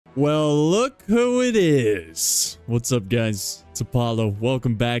Well, look who it is. What's up, guys? It's Apollo.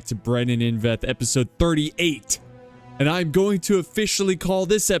 Welcome back to Brennan Inveth, episode 38. And I'm going to officially call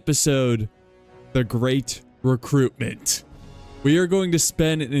this episode The Great Recruitment. We are going to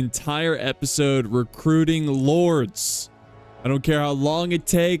spend an entire episode recruiting lords. I don't care how long it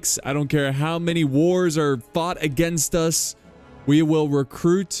takes. I don't care how many wars are fought against us. We will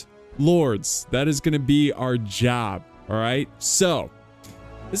recruit lords. That is going to be our job. All right? So,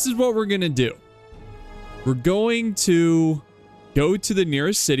 this is what we're going to do. We're going to go to the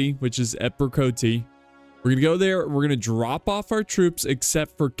nearest city, which is Epirkoti. We're going to go there. We're going to drop off our troops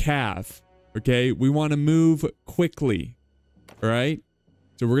except for Cav. Okay? We want to move quickly. All right?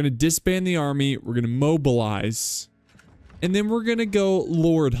 So we're going to disband the army. We're going to mobilize. And then we're going to go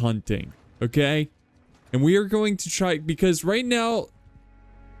lord hunting. Okay? And we are going to try, because right now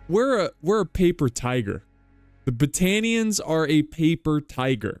we're a paper tiger. The Battanians are a paper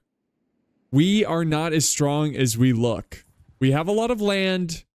tiger. We are not as strong as we look. We have a lot of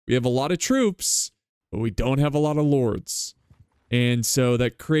land, we have a lot of troops, but we don't have a lot of lords. And so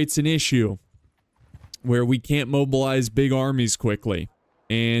that creates an issue where we can't mobilize big armies quickly.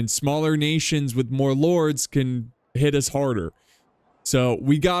 And smaller nations with more lords can hit us harder. So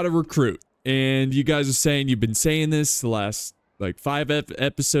we gotta recruit. And you guys are saying, you've been saying this the last like 5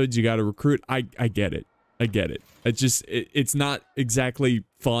 episodes, you gotta recruit. I get it. I get it. It's not exactly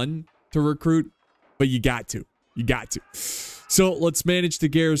fun to recruit, but you got to. You got to. So let's manage the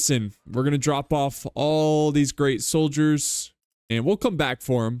garrison. We're going to drop off all these great soldiers, and we'll come back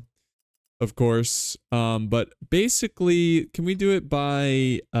for them, of course. But basically, can we do it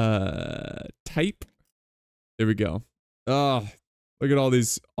by type? There we go. Oh, look at all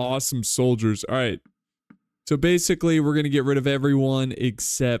these awesome soldiers. All right. So basically, we're going to get rid of everyone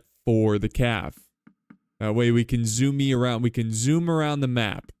except for the Cav. That way we can zoom around. We can zoom around the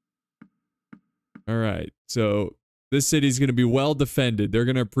map. All right. So this city is going to be well defended. They're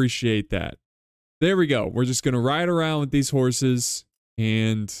going to appreciate that. There we go. We're just going to ride around with these horses.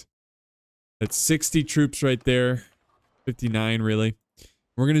 And that's 60 troops right there. 59, really.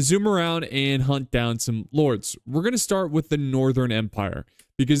 We're going to zoom around and hunt down some lords. We're going to start with the Northern Empire,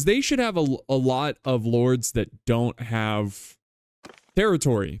 because they should have a lot of lords that don't have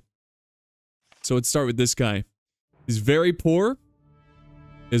territory. So let's start with this guy. He's very poor.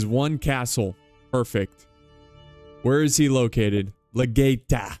 Is one castle. Perfect. Where is he located?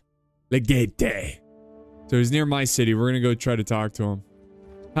 Legata. Legate. So he's near my city. We're going to go try to talk to him.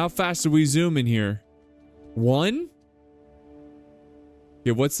 How fast do we zoom in here? 1?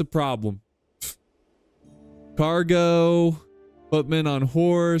 Okay, what's the problem? Cargo. Footman on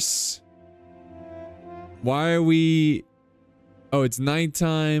horse. Why are we... Oh, it's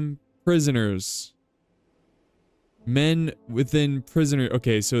nighttime. Prisoners. Men within prisoner.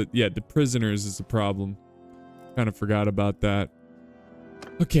 Okay, so yeah, the prisoners is the problem. Kind of forgot about that.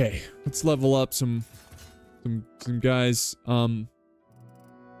 Okay, let's level up some guys. Yeah,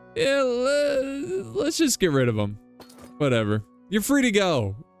 let's just get rid of them. Whatever. You're free to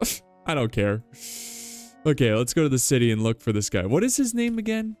go. I don't care. Okay, let's go to the city and look for this guy. What is his name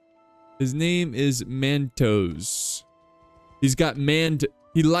again? His name is Mantos. He's got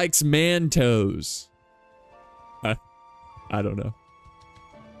he likes mantos. I don't know.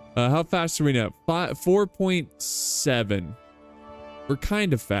 How fast are we now? 4.7. We're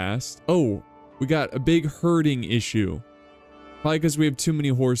kind of fast. Oh, we got a big herding issue. Probably because we have too many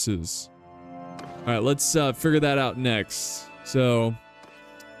horses. All right, let's figure that out next. So,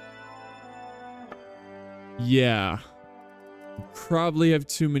 yeah. Probably have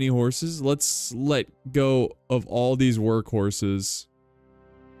too many horses. Let's let go of all these workhorses.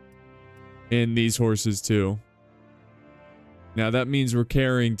 And these horses too. Now that means we're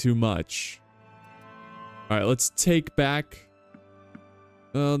carrying too much. Alright, let's take back...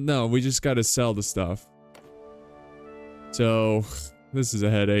 no, we just gotta sell the stuff. So, this is a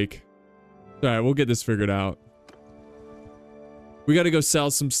headache. Alright, we'll get this figured out. We gotta go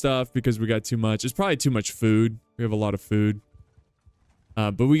sell some stuff because we got too much. It's probably too much food. We have a lot of food.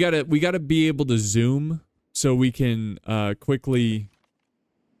 But we gotta be able to zoom so we can quickly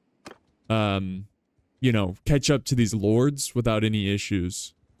you know, catch up to these lords without any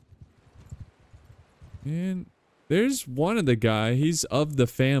issues. And there's one of the guy. He's of the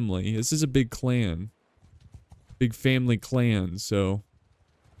family. This is a big clan. Big family clan, so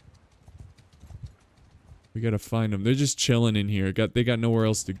we gotta find them. They're just chilling in here. They got nowhere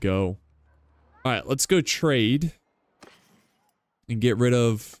else to go. Alright, let's go trade. And get rid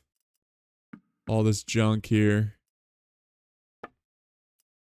of all this junk here.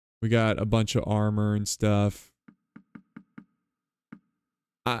 We got a bunch of armor and stuff.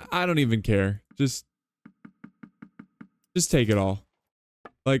 I don't even care. Just take it all.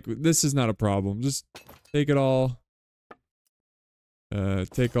 Like, this is not a problem. Just take it all.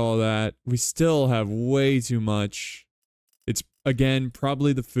 Take all that. We still have way too much. It's, again,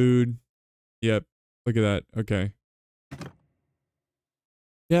 probably the food. Yep. Look at that. Okay.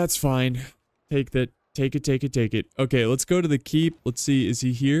 Yeah, it's fine. Take that. Take it, take it, take it. Okay, let's go to the keep. Let's see. Is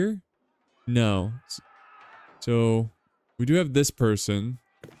he here? No. So, we do have this person.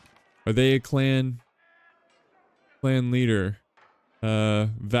 Are they a clan leader?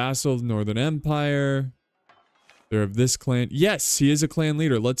 Vassal of Northern Empire. They're of this clan. Yes, he is a clan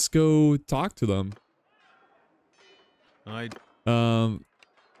leader. Let's go talk to them.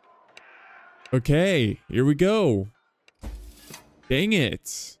 Okay, here we go. Dang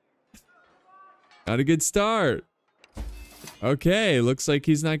it. Not a good start. Okay, looks like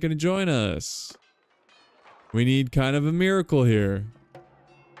he's not going to join us. We need kind of a miracle here.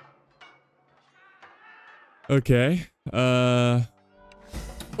 Okay.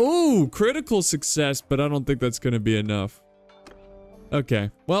 Ooh, critical success, but I don't think that's going to be enough.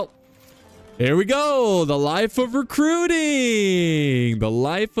 Okay, well, here we go. The life of recruiting. The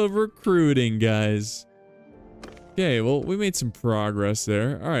life of recruiting, guys. Okay, well, we made some progress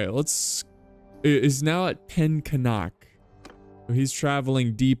there. All right, let's... Is now at Pencanak. So he's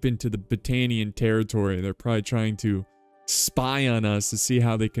traveling deep into the Battanian territory. They're probably trying to spy on us to see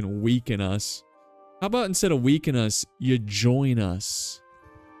how they can weaken us. How about instead of weaken us, you join us?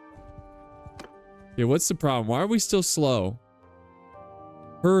 Okay, what's the problem? Why are we still slow?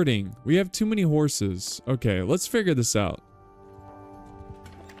 Herding. We have too many horses. Okay, let's figure this out.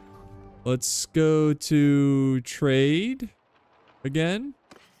 Let's go to trade again.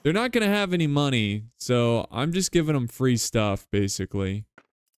 They're not going to have any money, so I'm just giving them free stuff, basically.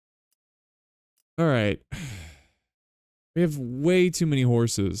 All right. We have way too many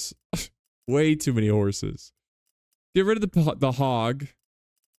horses. Way too many horses. Get rid of the hog.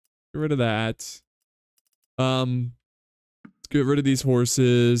 Get rid of that. Let's get rid of these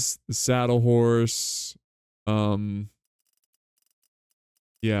horses. The saddle horse.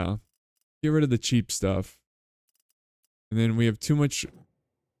 Yeah. Get rid of the cheap stuff. And then we have too much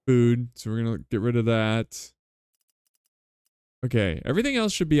food, so we're gonna get rid of that. Okay, everything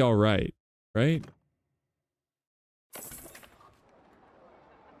else should be all right, right?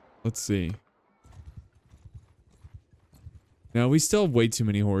 Let's see. Now, we still have way too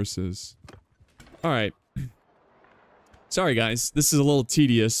many horses. All right. Sorry, guys. This is a little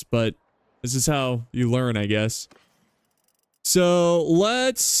tedious, but this is how you learn, I guess. So,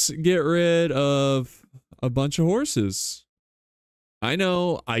 let's get rid of a bunch of horses. I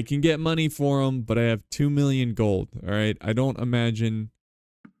know I can get money for them, but I have 2 million gold, all right? I don't imagine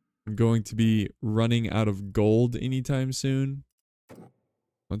I'm going to be running out of gold anytime soon.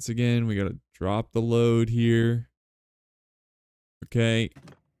 Once again, we gotta drop the load here. Okay.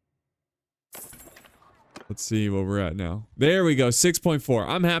 Let's see where we're at now. There we go, 6.4.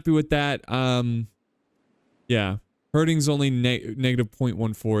 I'm happy with that. Yeah. Herding's only negative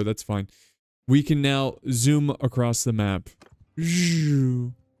 0.14. That's fine. We can now zoom across the map.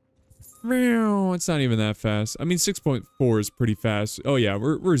 It's not even that fast. I mean, 6.4 is pretty fast. Oh yeah,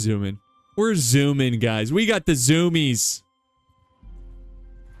 we're zooming. We're zooming, guys. We got the zoomies.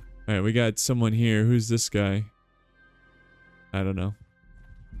 All right, we got someone here. Who's this guy? I don't know.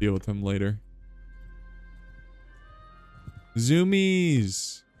 Deal with him later.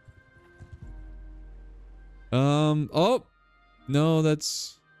 Zoomies. Oh, no,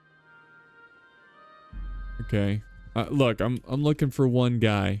 that's okay. Look, I'm looking for one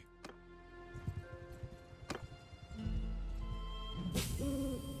guy.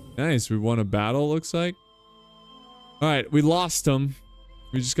 Nice, we won a battle, looks like. All right, we lost him.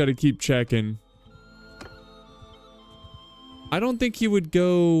 We just got to keep checking. I don't think he would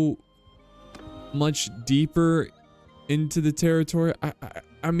go much deeper into the territory.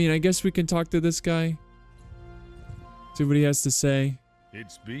 I mean, I guess we can talk to this guy. See what he has to say.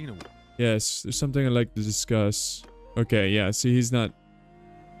 It's been a... Yes, there's something I'd like to discuss. Okay, yeah, see, he's not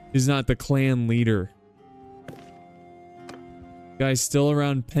the clan leader. Guy's still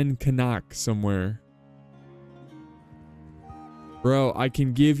around Pencanak somewhere. Bro, I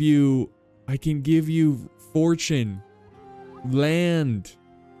can give you fortune, land,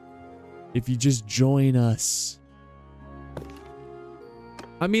 if you just join us.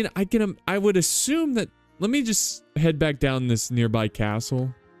 I mean, I would assume that, let me just head back down this nearby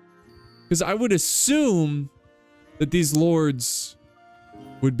castle. Because I would assume that these lords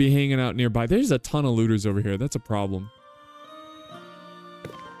would be hanging out nearby. There's a ton of looters over here. That's a problem.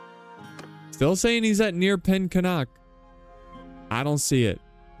 Still saying he's at near Pencanak. I don't see it.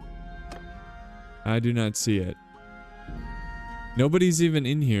 I do not see it. Nobody's even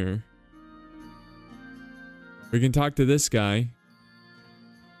in here. We can talk to this guy.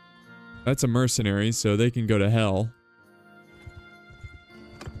 That's a mercenary, so they can go to hell.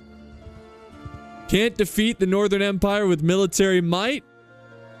 Can't defeat the Northern Empire with military might?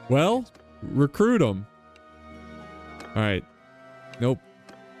 Well, recruit them. Alright. Nope.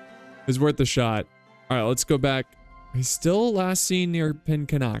 It's worth a shot. Alright, let's go back. He's still last seen near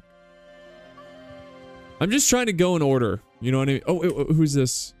Penkanak. I'm just trying to go in order. You know what I mean? Oh, wait, who's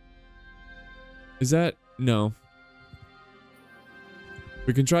this? Is that? No.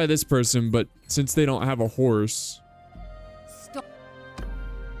 We can try this person, but since they don't have a horse. Stop.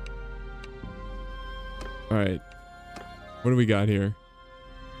 Alright. What do we got here?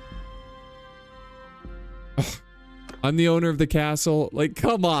 Ugh. I'm the owner of the castle. Like,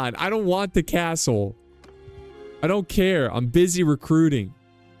 come on. I don't want the castle. I don't care. I'm busy recruiting.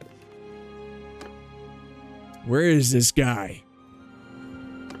 Where is this guy?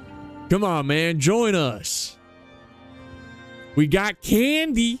 Come on, man. Join us. We got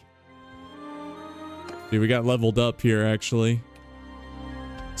candy. Dude, we got leveled up here, actually.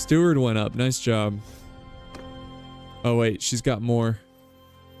 Steward went up. Nice job. Oh, wait. She's got more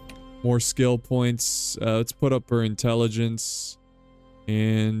skill points. Let's put up her intelligence.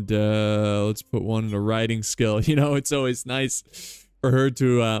 And let's put one in a writing skill. You know, it's always nice for her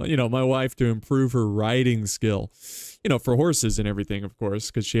to, you know, my wife to improve her writing skill. You know, for horses and everything, of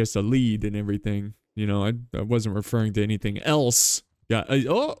course, because she has to lead and everything. You know, I wasn't referring to anything else. Yeah.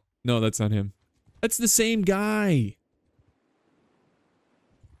 Oh, no, that's not him. That's the same guy.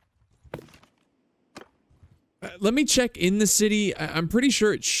 Let me check in the city. I'm pretty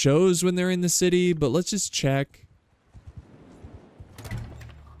sure it shows when they're in the city, but let's just check.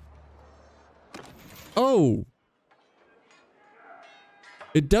 Oh.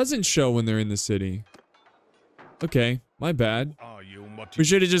 It doesn't show when they're in the city. Okay, my bad. We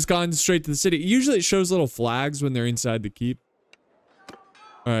should have just gone straight to the city. Usually it shows little flags when they're inside the keep.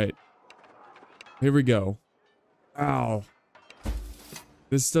 Alright. Here we go. Ow.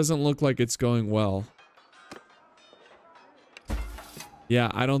 This doesn't look like it's going well. Yeah,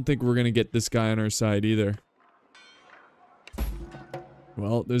 I don't think we're gonna get this guy on our side either.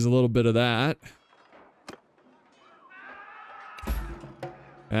 Well, there's a little bit of that.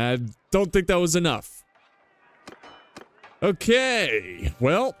 I don't think that was enough. Okay.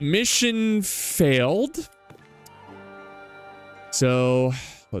 Well, mission failed. So,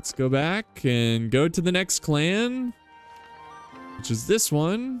 let's go back and go to the next clan, which is this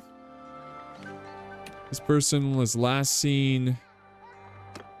one. This person was last seen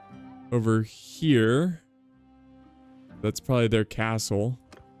over here. That's probably their castle.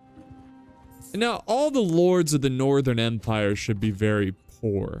 And now, all the lords of the Northern Empire should be very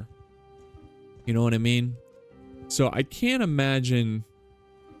poor. You know what I mean? So I can't imagine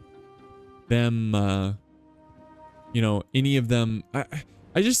them, you know, any of them.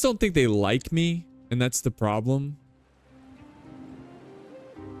 I just don't think they like me, and that's the problem.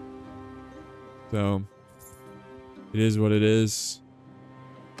 So, it is what it is.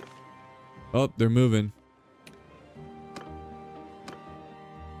 Oh, they're moving.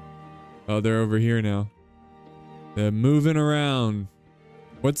 Oh, they're over here now. They're moving around.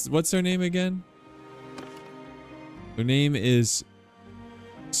 What's their name again? Their name is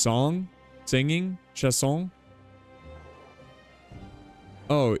Singing? Chasson?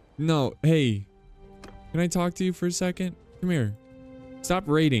 Oh, no. Hey. Can I talk to you for a second? Come here. Stop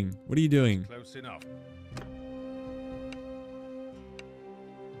raiding. What are you doing? Close enough.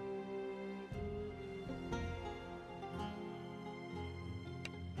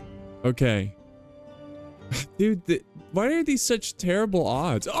 Okay. Dude, why are these such terrible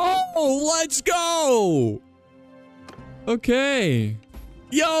odds? Oh, let's go! Okay.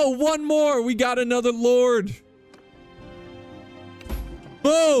 Yo, one more. We got another lord.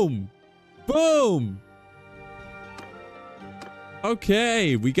 Boom. Boom.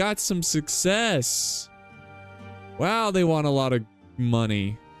 Okay, we got some success. Wow, they want a lot of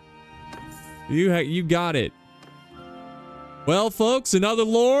money. You got it. Well, folks, another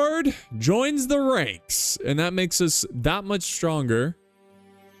lord joins the ranks, and that makes us that much stronger.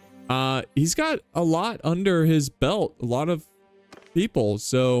 He's got a lot under his belt, a lot of people,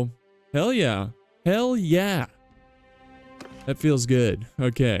 so hell yeah. Hell yeah. That feels good.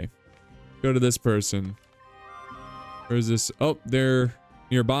 Okay. Go to this person. Where's this? Oh, they're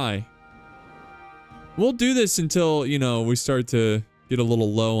nearby. We'll do this until, you know, we start to get a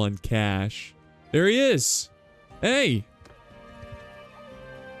little low on cash. There he is. Hey.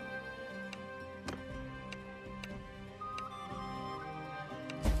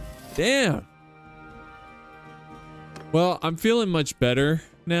 Damn. Well, I'm feeling much better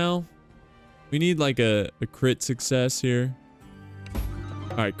now. We need like a crit success here.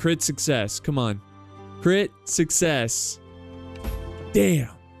 All right, crit success. Come on. Crit success. Damn.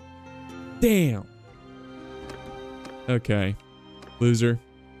 Damn. Okay. Loser.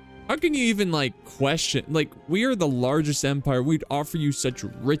 How can you even like question? Like, we are the largest empire. We'd offer you such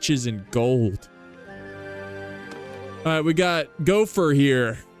riches and gold. All right, we got Gopher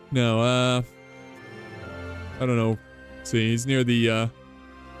here. No, I don't know. See, he's near the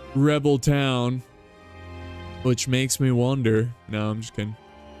rebel town, which makes me wonder. No, I'm just kidding.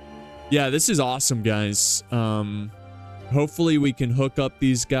 Yeah, this is awesome, guys. Hopefully we can hook up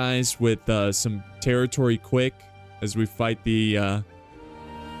these guys with some territory quick as we fight the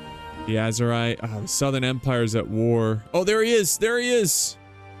Azerite. Oh, the Southern Empire's at war. Oh, there he is. There he is.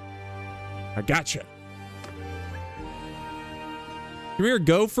 I gotcha. Come here,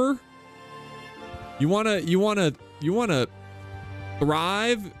 Gopher. You wanna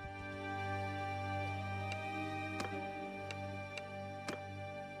thrive?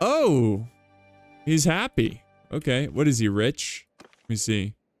 Oh, he's happy. Okay, what is he, rich? Let me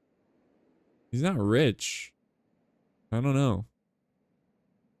see. He's not rich. I don't know.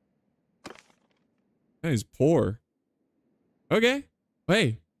 He's poor. Okay.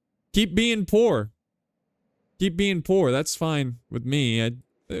 Hey, keep being poor. Keep being poor. That's fine with me.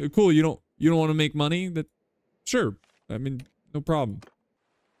 Cool. You don't want to make money? That sure. I mean, no problem.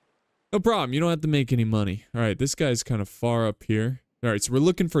 No problem. You don't have to make any money. All right, this guy's kind of far up here. All right, so we're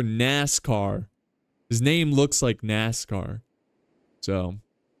looking for NASCAR. His name looks like NASCAR. So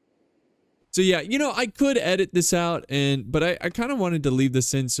yeah, you know, I could edit this out, but I kind of wanted to leave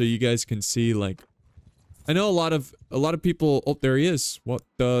this in so you guys can see, like, I know a lot of people. Oh, there he is. What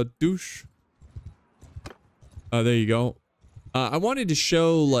the douche? There you go. I wanted to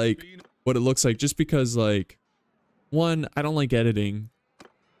show like what it looks like, just because, like, one, I don't like editing.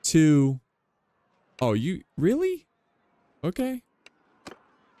 Two, oh, you really? Okay.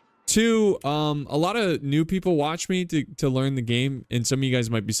 Two, a lot of new people watch me to learn the game, and some of you guys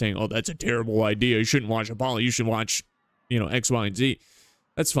might be saying, oh, that's a terrible idea. You shouldn't watch Apollo. You should watch, you know, X, Y, and Z.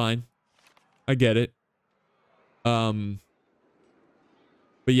 That's fine. I get it. But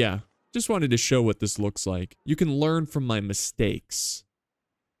yeah, just wanted to show what this looks like. You can learn from my mistakes.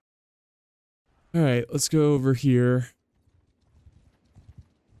 All right, let's go over here.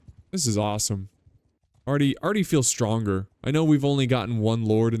 This is awesome. Already feel stronger. I know we've only gotten one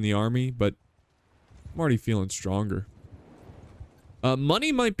lord in the army, but I'm already feeling stronger.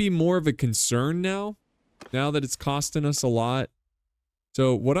 Money might be more of a concern now that it's costing us a lot.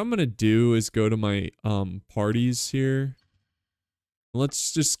 So what I'm gonna do is go to my parties here.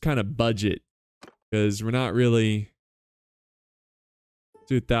 Let's just kind of budget, because we're not really.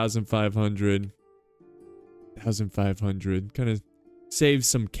 2,500. 1,500. Kind of save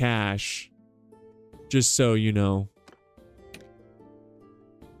some cash. Just so you know.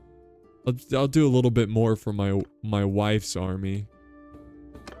 I'll do a little bit more for my wife's army.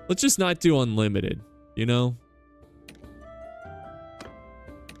 Let's just not do unlimited, you know?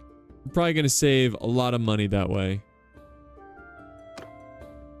 I'm probably gonna save a lot of money that way.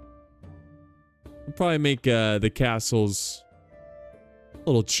 I'll probably make the castles a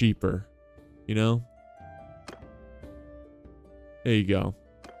little cheaper, you know? There you go.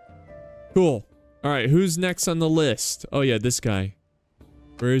 Cool. Alright, who's next on the list? Oh yeah, this guy.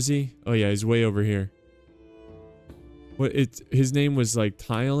 Where is he? Oh yeah, he's way over here. What, his name was like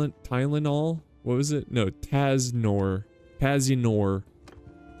Tylenol? What was it? No, Tazinor.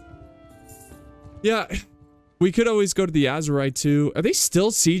 Yeah, we could always go to the Azerite too. Are they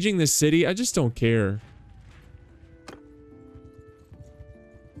still sieging the city? I just don't care.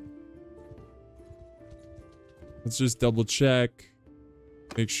 Let's just double check.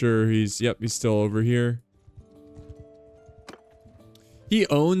 Make sure yep, he's still over here. He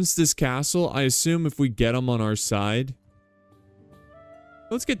owns this castle. I assume if we get him on our side.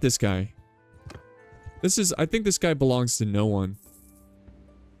 Let's get this guy. I think this guy belongs to no one.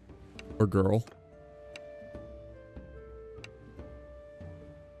 Or girl.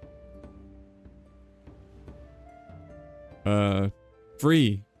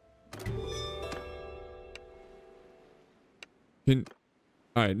 Free.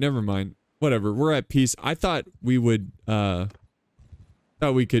 Alright, never mind. Whatever, we're at peace. I thought we would, thought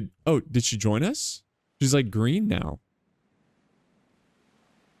we could... Oh, did she join us? She's like green now.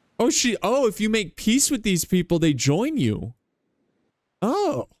 Oh, if you make peace with these people, they join you.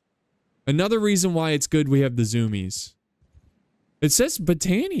 Oh. Another reason why it's good we have the zoomies. It says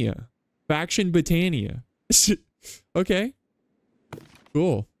Britannia. Faction Britannia. Okay.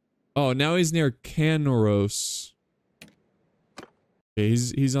 Cool. Oh, now he's near Canoros. Okay,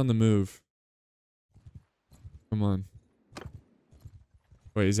 he's on the move. Come on.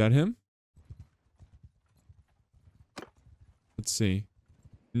 Wait, is that him? Let's see.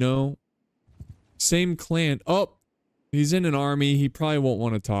 No. Same clan. Oh! He's in an army. He probably won't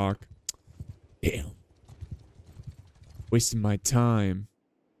want to talk. Damn. Wasting my time.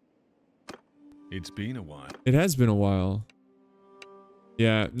 It's been a while. It has been a while.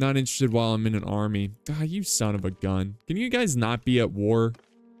 Yeah, not interested while I'm in an army. God, you son of a gun. Can you guys not be at war?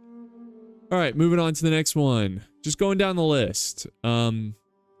 Alright, moving on to the next one. Just going down the list.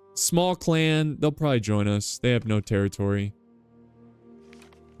 Small clan. They'll probably join us. They have no territory.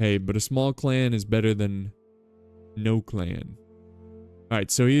 Hey, but a small clan is better than no clan. Alright,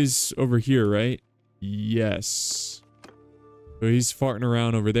 so he's over here, right? Yes. So he's farting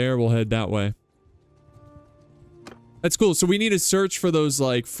around over there. We'll head that way. That's cool. So we need to search for those,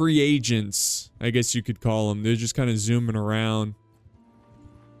 like, free agents. I guess you could call them. They're just kind of zooming around.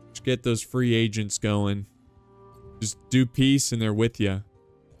 Just get those free agents going. Just do peace and they're with you.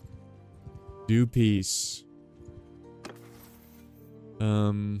 Do peace.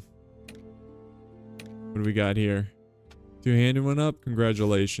 What do we got here? Two-handed one up?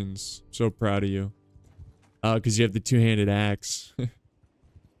 Congratulations. So proud of you. Because you have the two-handed axe.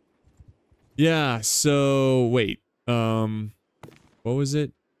 Yeah, so... Wait. What was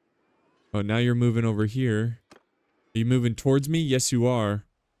it? Oh, now you're moving over here. Are you moving towards me? Yes, you are.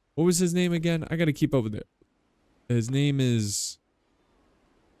 What was his name again? I gotta keep up with it. His name is...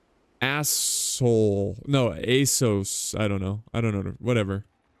 Asshole. No, Asos. I don't know. Whatever.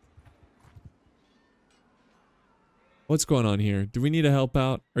 What's going on here? Do we need to help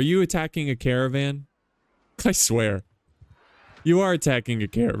out? Are you attacking a caravan? I swear. You are attacking a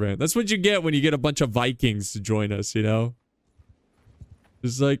caravan. That's what you get when you get a bunch of Vikings to join us, you know?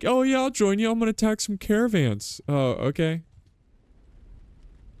 It's like, oh yeah, I'll join you. I'm gonna attack some caravans. Oh, okay.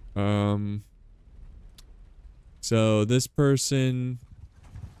 So this person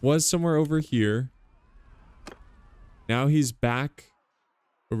was somewhere over here. Now he's back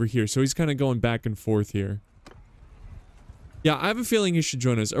over here. So he's kind of going back and forth here. Yeah, I have a feeling he should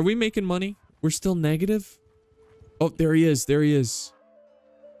join us. Are we making money? We're still negative? Oh, there he is. There he is.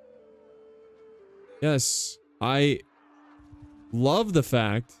 Yes, I love the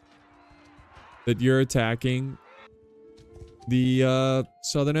fact that you're attacking the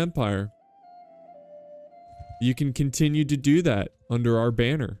Southern Empire. You can continue to do that under our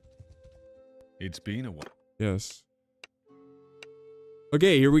banner. It's been a while. Yes.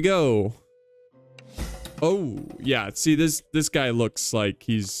 Okay, here we go. Oh, yeah. See, this guy looks like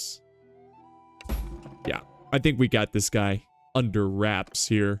he's... Yeah, I think we got this guy under wraps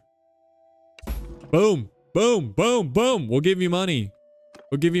here. Boom, boom, boom, boom. We'll give you money.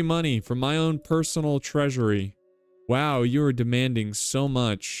 We'll give you money from my own personal treasury. Wow, you are demanding so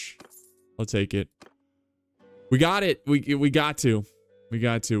much. I'll take it. We got it. We got to. We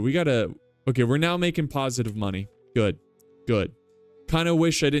gotta... Okay, we're now making positive money. Good. Good. Kind of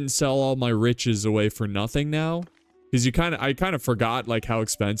wish I didn't sell all my riches away for nothing now. Because I kind of forgot, like, how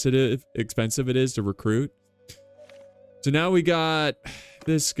expensive it is to recruit. So now we got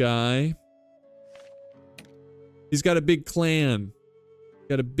this guy. He's got a big clan.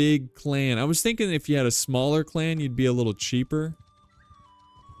 Got a big clan. I was thinking if you had a smaller clan, you'd be a little cheaper.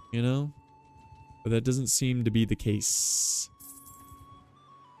 You know? But that doesn't seem to be the case.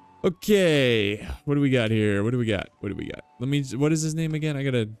 Okay. What do we got here? What do we got? Let me... What is his name again? I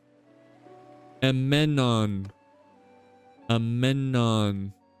gotta... Amenon.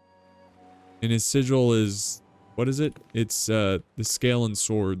 And his sigil is... What is it? It's, the scale and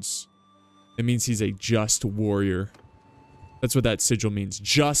swords. It means he's a just warrior. That's what that sigil means.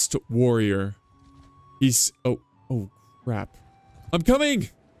 Just warrior. He's... Oh, crap. I'm coming!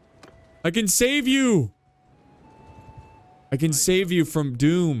 I can save you! I can save you from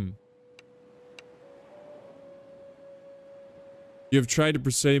doom. You have tried to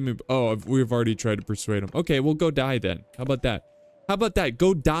persuade me. Oh, we've already tried to persuade him. Okay, well, go die then. How about that? How about that?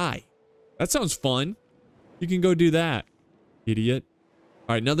 Go die. That sounds fun. You can go do that. Idiot.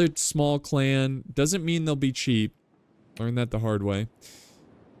 All right, another small clan. Doesn't mean they'll be cheap. Learned that the hard way.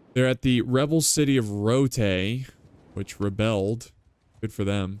 They're at the rebel city of Rote, which rebelled. Good for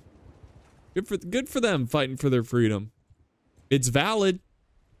them. Good for them fighting for their freedom. It's valid.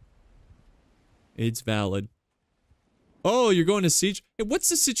 It's valid. Oh, you're going to siege? Hey, what's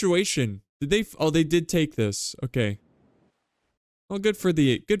the situation? Did they... Oh, they did take this. Okay. Well, good for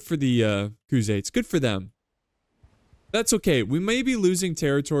the Khuzaits. Good for them. That's okay. We may be losing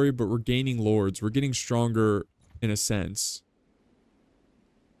territory, but we're gaining lords. We're getting stronger in a sense.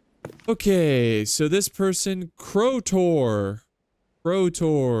 Okay, so this person, Krotor.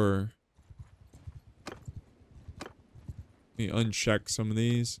 Protor. Let me uncheck some of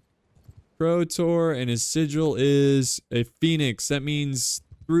these. Protor, and his sigil is a phoenix. That means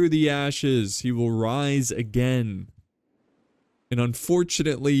through the ashes, he will rise again. And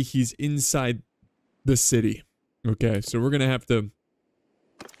unfortunately, he's inside the city. Okay, so we're gonna have to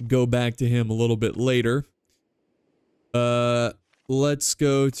go back to him a little bit later. Let's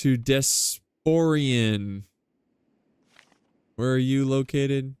go to Desporian. Where are you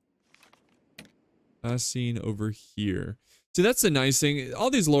located? Last seen over here. See, that's the nice thing. All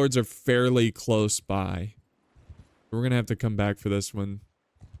these lords are fairly close by. We're gonna have to come back for this one.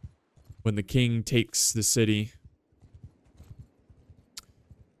 When the king takes the city.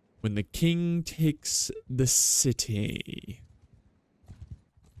 When the king takes the city.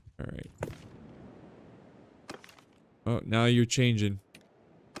 Alright. Oh, now you're changing.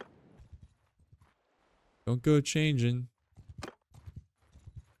 Don't go changing.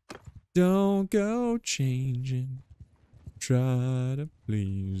 Don't go changing. Try to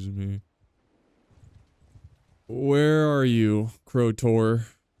please me. Where are you, Crotor?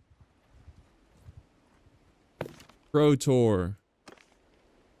 Crotor.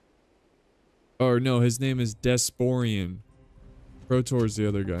 Or no, his name is Desporian. Crotor's the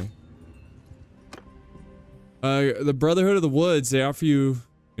other guy. The Brotherhood of the Woods, they offer you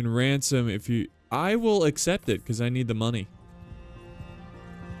in ransom if you... I will accept it, because I need the money.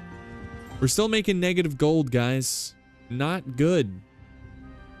 We're still making negative gold, guys. Not good.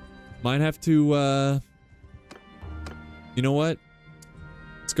 Might have to, you know what?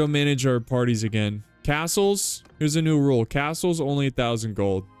 Let's go manage our parties again. Castles, here's a new rule. Castles, only 1,000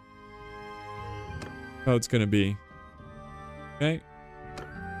 gold. How it's gonna be. Okay?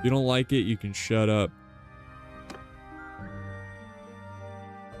 If you don't like it, you can shut up.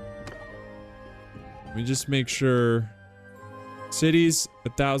 Let me just make sure. Cities,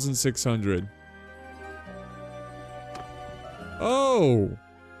 1,600. Oh!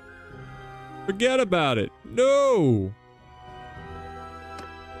 Forget about it. No!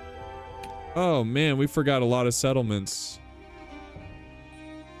 Oh man, we forgot a lot of settlements.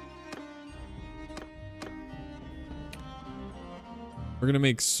 We're gonna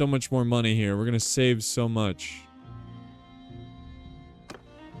make so much more money here. We're gonna save so much.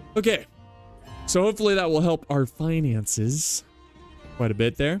 Okay. So hopefully that will help our finances quite a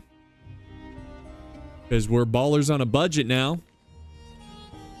bit there. Because we're ballers on a budget now.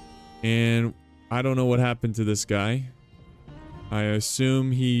 And I don't know what happened to this guy. I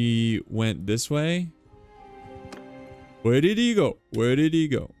assume he went this way. Where did he go? Where did he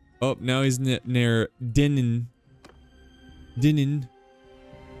go? Oh, now he's near Dinin. Dinin.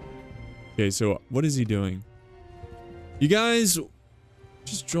 Okay, so what is he doing? You guys,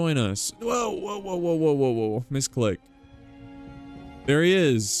 just join us. Whoa, whoa, whoa, whoa, whoa, whoa, whoa. Misclick. There he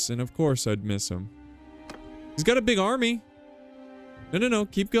is. And of course I'd miss him. He's got a big army. No, no, no.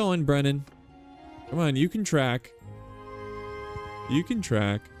 Keep going, Brennan. Come on, you can track. You can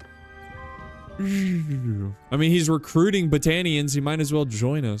track. I mean, he's recruiting Botanians. He might as well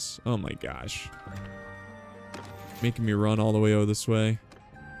join us. Oh my gosh. Making me run all the way over this way.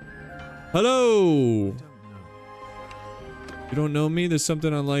 Hello! You don't know me? There's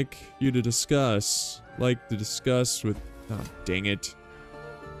something I'd like you to discuss. Like to discuss with... Oh, dang it.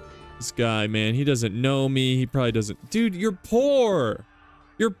 This guy, man, he doesn't know me. He probably doesn't... Dude, you're poor!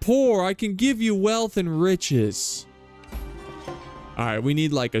 You're poor! I can give you wealth and riches. Alright, we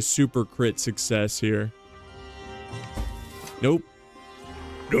need like a super crit success here. Nope.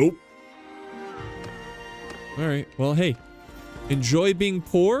 Nope. Alright, well, hey. Enjoy being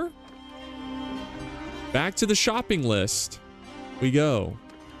poor. Back to the shopping list we go.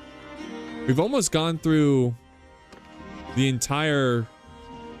 We've almost gone through the entire...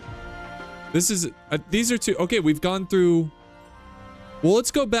 This is... these are two... Okay, we've gone through... Well,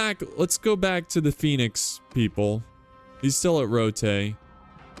 let's go back. Let's go back to the Phoenix people. He's still at Rote. They're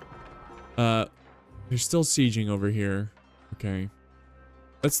still sieging over here. Okay.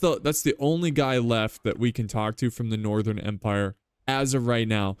 That's the only guy left that we can talk to from the Northern Empire as of right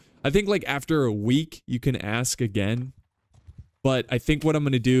now. I think like after a week you can ask again. But I think what I'm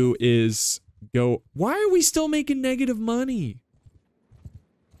going to do is go, why are we still making negative money?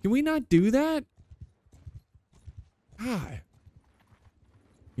 Can we not do that? God.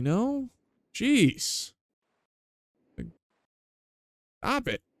 You know? Jeez. Stop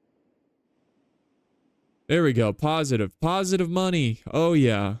it. There we go. Positive. Positive money. Oh,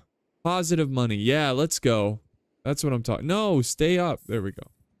 yeah. Positive money. Yeah, let's go. That's what I'm talking. No, stay up. There we go.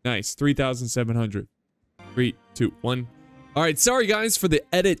 Nice. 3,700. 3, 2, 1. All right, sorry guys for the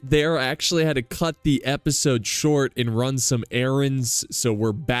edit there. I actually had to cut the episode short and run some errands, so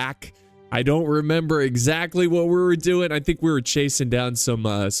we're back. I don't remember exactly what we were doing. I think we were chasing down some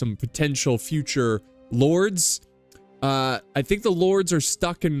potential future lords. I think the lords are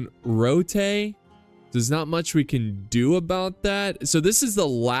stuck in Rote. There's not much we can do about that. So this is the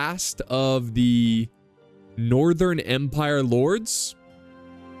last of the Northern Empire lords.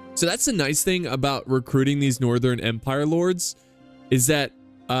 So that's the nice thing about recruiting these Northern Empire lords is that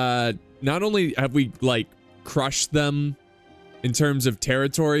not only have we like crushed them in terms of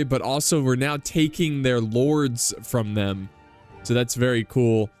territory, but also we're now taking their lords from them. So that's very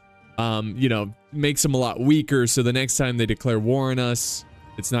cool. You know, makes them a lot weaker. So the next time they declare war on us,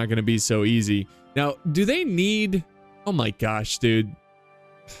 it's not going to be so easy. Now, do they need... Oh my gosh, dude.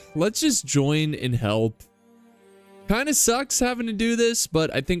 Let's just join and help. Kind of sucks having to do this,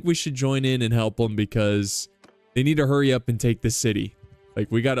 but I think we should join in and help them because they need to hurry up and take the city.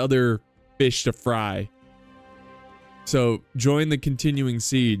 Like, we got other fish to fry. So, join the continuing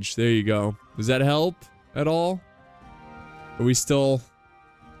siege. There you go. Does that help at all? Are we still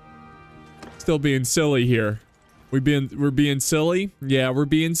being silly here? We're being silly? Yeah, we're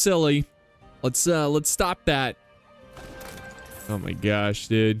being silly. Let's stop that. Oh my gosh,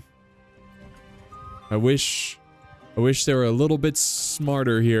 dude. I wish they were a little bit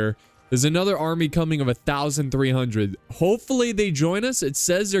smarter here. There's another army coming of 1,300. Hopefully they join us. It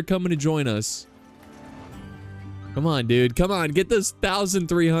says they're coming to join us. Come on, dude. Come on. Get this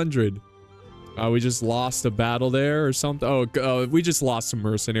 1,300. We just lost a battle there or something. Oh, we just lost some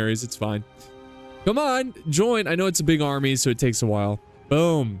mercenaries. It's fine. Come on. Join. I know it's a big army, so it takes a while.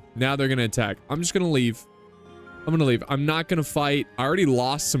 Boom. Now they're going to attack. I'm just going to leave. I'm not going to fight. I already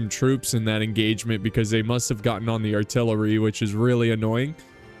lost some troops in that engagement because they must have gotten on the artillery, which is really annoying.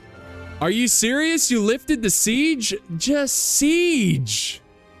 Are you serious? You lifted the siege? Just siege.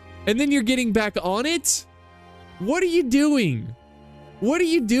 And then you're getting back on it? What are you doing? What are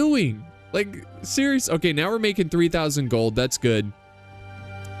you doing? Like, serious? Okay, now we're making 3,000 gold. That's good.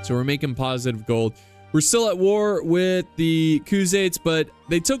 So we're making positive gold. We're still at war with the Khuzaits, but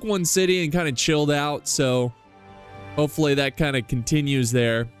they took one city and kind of chilled out, so... hopefully that kind of continues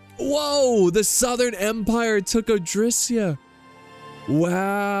there. Whoa! The Southern Empire took Odryssia.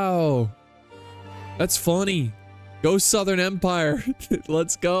 Wow. That's funny. Go Southern Empire.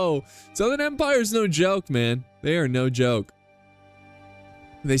 Let's go. Southern Empire's no joke, man. They are no joke.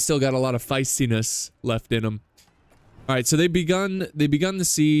 They still got a lot of feistiness left in them. All right, so they begun the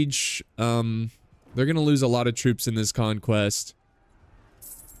siege. They're going to lose a lot of troops in this conquest.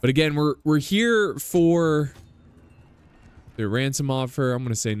 But again, we're here for... their ransom offer, I'm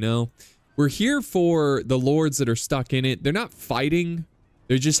going to say no. We're here for the lords that are stuck in it. They're not fighting.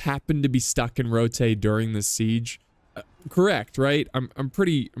 They just happen to be stuck in Rote during the siege. Correct, right? I'm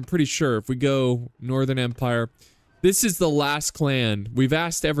pretty sure. If we go Northern Empire, this is the last clan. We've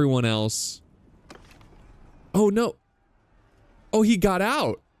asked everyone else. Oh, no. Oh, he got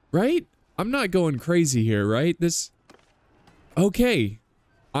out, right? I'm not going crazy here, right? This... okay.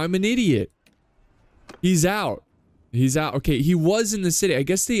 I'm an idiot. He's out. He's out. Okay, he was in the city. I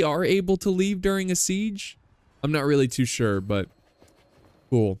guess they are able to leave during a siege. I'm not really too sure, but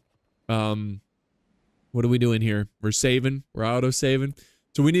cool. What are we doing here? We're saving. We're auto-saving.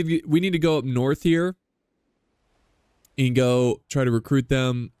 So we need to go up north here and go try to recruit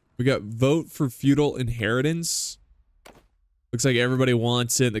them. We got vote for feudal inheritance. Looks like everybody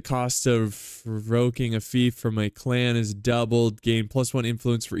wants it. The cost of revoking a fief from a clan is doubled. Gain +1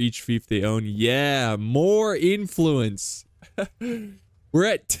 influence for each fief they own. Yeah, more influence. We're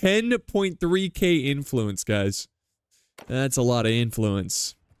at 10.3k influence, guys. That's a lot of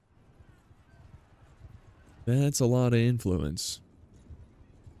influence. That's a lot of influence.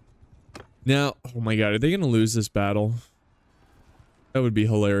 Now, oh my god, are they going to lose this battle? That would be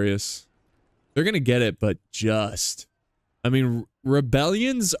hilarious. They're going to get it, but just... I mean,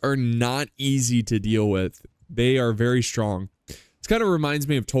 rebellions are not easy to deal with. They are very strong. This kind of reminds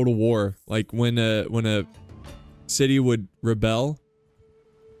me of Total War. Like when a city would rebel.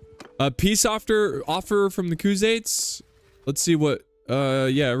 Peace offer from the Khuzaits. Let's see what...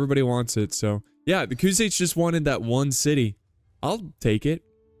 yeah, everybody wants it, so... yeah, the Khuzaits just wanted that one city. I'll take it.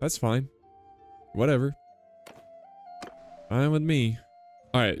 That's fine. Whatever. Fine with me.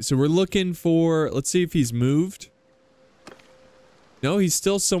 Alright, so we're looking for... let's see if he's moved. No, he's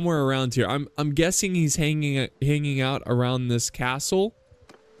still somewhere around here. I'm guessing he's hanging out around this castle.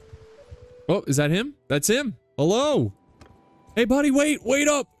 Oh, is that him? That's him. Hello. Hey, buddy, wait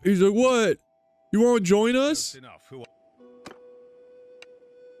up. He's like, what? You want to join us?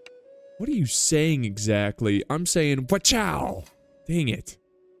 What are you saying exactly? I'm saying, wachow! Dang it.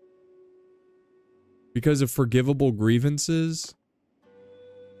 Because of forgivable grievances?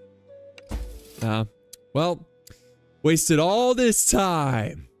 Well, wasted all this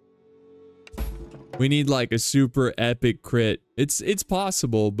time. We need like a super epic crit. It's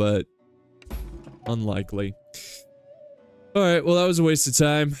possible, but unlikely. Alright, well that was a waste of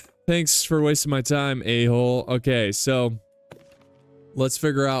time. Thanks for wasting my time, a-hole. Okay, so let's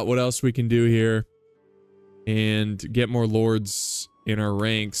figure out what else we can do here and get more lords in our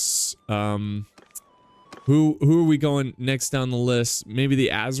ranks. Who are we going next down the list? Maybe the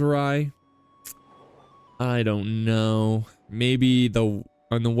Azurai? I don't know. Maybe the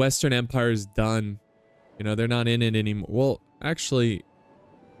Western Empire is done. You know, they're not in it anymore. Well, actually,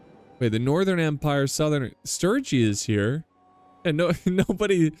 wait, the Northern Empire, Southern Sturgy is here. And no,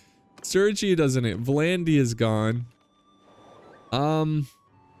 nobody. Sturgy doesn't. Vlandy is gone.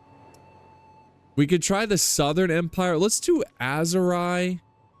 We could try the Southern Empire. Let's do Azurai.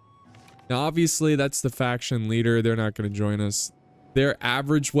 Now, obviously, that's the faction leader. They're not going to join us. Their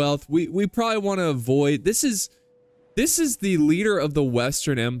average wealth. We probably want to avoid. This is the leader of the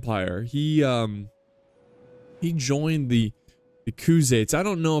Western Empire. He joined the Khuzaits. I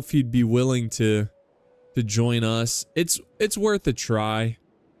don't know if he'd be willing to join us. It's worth a try.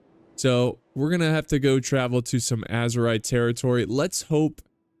 So we're gonna have to go travel to some Azurai territory. Let's hope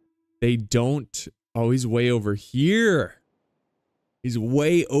they don't. Oh, he's way over here. He's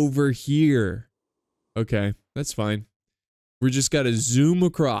way over here. Okay, that's fine. We just gotta zoom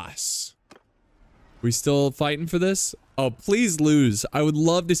across. We still fighting for this? Oh, please lose. I would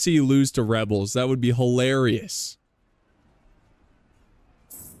love to see you lose to rebels. That would be hilarious.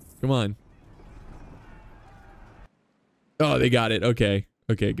 Come on. Oh, they got it. Okay.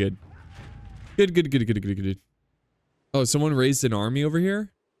 Okay, good. Good. Oh, someone raised an army over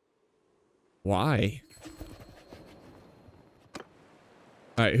here? Why?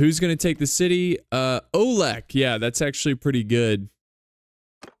 Alright, who's gonna take the city? Olek. Yeah, that's actually pretty good.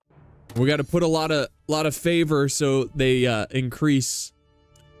 We gotta put a lot of favor so they increase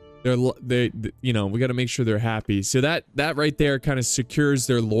their you know, we gotta make sure they're happy. So that right there kind of secures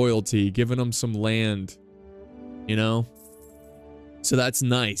their loyalty, giving them some land, you know? So that's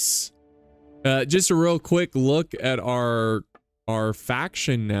nice. Just a real quick look at our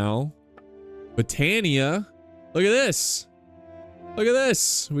faction now. Britannia. Look at this. Look at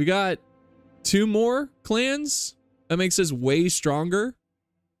this. We got 2 more clans. That makes us way stronger.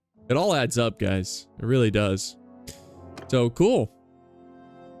 It all adds up, guys. It really does. So cool.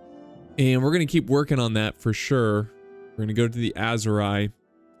 And we're going to keep working on that for sure. We're going to go to the Azurai.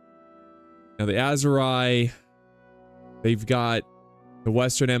 Now the Azurai, they've got the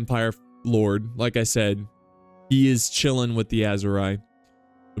Western Empire Lord. Like I said, he is chilling with the Azurai.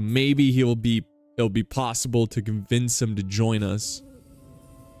 So maybe it'll be possible to convince him to join us.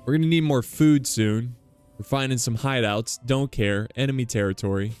 We're going to need more food soon. We're finding some hideouts. Don't care. Enemy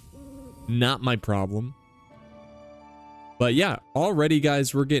territory. Not my problem. But yeah, already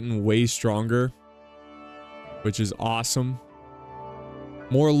guys, we're getting way stronger, which is awesome.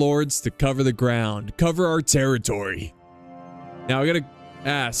 More lords to cover the ground. Cover our territory. Now I gotta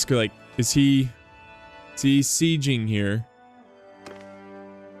ask, like, is he sieging here?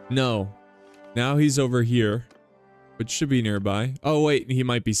 No. Now he's over here, which should be nearby. Oh wait, he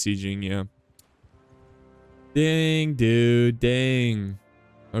might be sieging, yeah. Dang, dude, dang.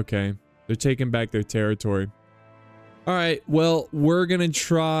 Okay, they're taking back their territory. All right, well, we're gonna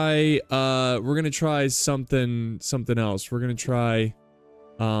try something else. We're gonna try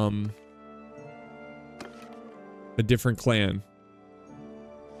a different clan.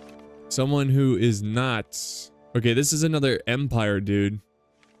 Someone who is not. Okay, this is another empire, dude.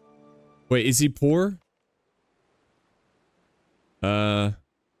 Wait, is he poor? Wait,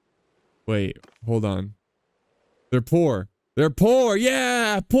 hold on. They're poor. They're poor.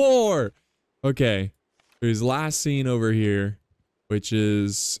 Yeah, poor. Okay. He's last seen over here, which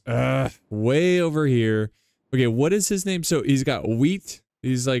is way over here. Okay, what is his name? So he's got wheat.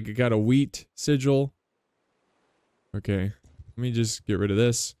 He's like got a wheat sigil. Okay, let me just get rid of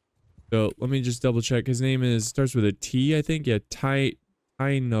this. So let me just double check. His name starts with a T, I think. Yeah,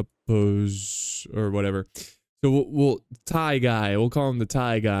 Tainapos or whatever. So we'll Thai guy. We'll call him the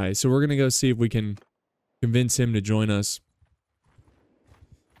Thai guy. So we're gonna go see if we can convince him to join us.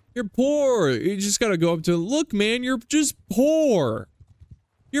 You're poor. You just gotta go up to him. Look, man, you're just poor.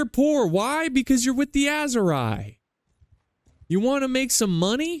 You're poor. Why? Because you're with the Azurai. You want to make some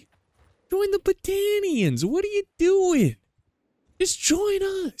money? Join the Botanians. What are you doing? Just join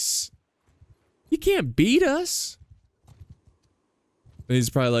us. You can't beat us. And he's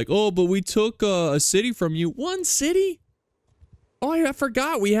probably like, oh, but we took a city from you. One city? Oh, I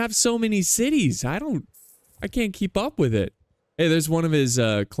forgot. We have so many cities. I can't keep up with it. Hey, there's one of his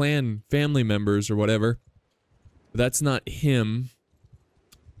clan family members or whatever. But that's not him.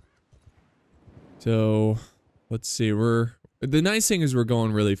 So, let's see. The nice thing is we're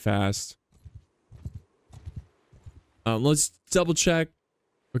going really fast. Let's double check.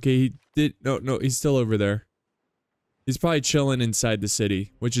 Okay, he did. No, he's still over there. He's probably chilling inside the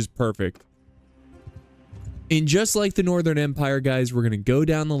city, which is perfect. And just like the Northern Empire guys, we're gonna go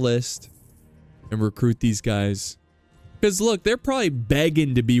down the list and recruit these guys. Because look, they're probably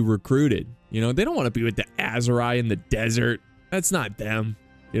begging to be recruited. You know, they don't want to be with the Azurai in the desert. That's not them.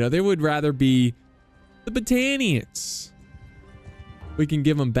 You know, they would rather be the Botanians. We can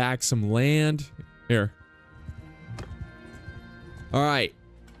give them back some land. Here. All right.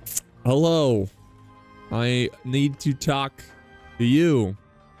 Hello. I need to talk to you.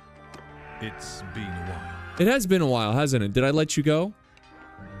 It's been a while. It has been a while, hasn't it? Did I let you go?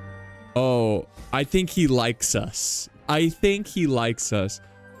 Oh, I think he likes us. I think he likes us.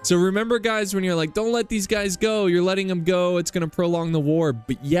 So remember, guys, when you're like, don't let these guys go. You're letting them go. It's going to prolong the war.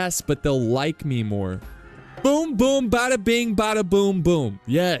 But yes, but they'll like me more. Boom, boom, bada bing, bada boom, boom.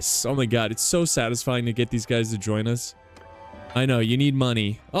 Yes. Oh my God. It's so satisfying to get these guys to join us. I know, you need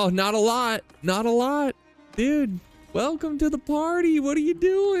money. Oh, not a lot. Not a lot. Dude, welcome to the party. What are you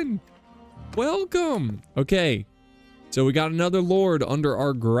doing? Welcome. Okay. So we got another lord under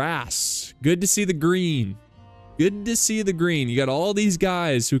our grass. Good to see the green. Good to see the green. You got all these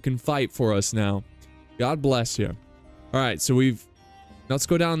guys who can fight for us now. God bless you. All right, so let's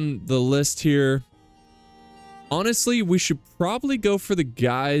go down the list here. Honestly, we should probably go for the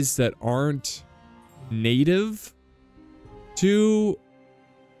guys that aren't native to...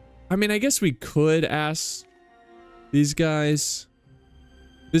 I mean, I guess we could ask these guys.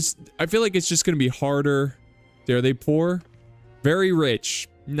 I feel like it's just going to be harder. Are they poor? Very rich.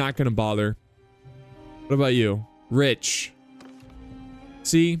 Not going to bother. What about you? Rich.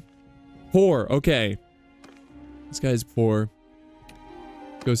 See? Poor. Okay. This guy's poor.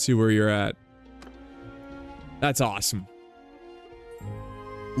 Go see where you're at. That's awesome.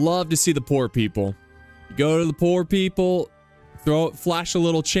 Love to see the poor people. You go to the poor people, flash a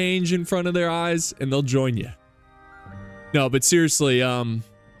little change in front of their eyes, and they'll join you. No, but seriously,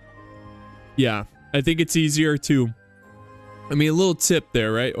 yeah, I think it's easier to, I mean, a little tip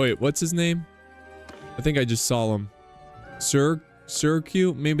there, right? Wait, what's his name? I think I just saw him. Sir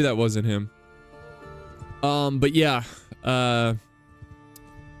Q? Maybe that wasn't him. But yeah,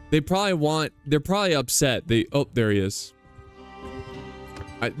 they're probably upset. Oh, there he is.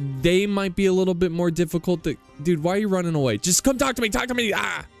 They might be a little bit more difficult to, dude, why are you running away? Just come talk to me,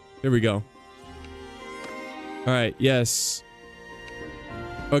 Ah! There we go. All right, yes.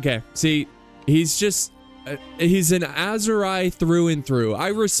 Okay, see, he's just, he's an Azurai through and through. I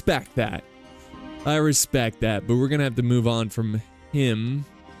respect that. But we're gonna have to move on from him.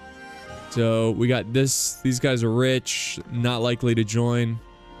 So we got these guys are rich, not likely to join.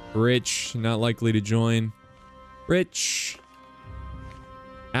 Rich, not likely to join. Rich.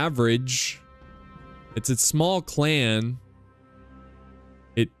 Average. It's a small clan.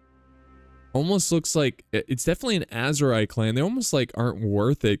 It almost looks like it's definitely an Azurai clan. They almost like aren't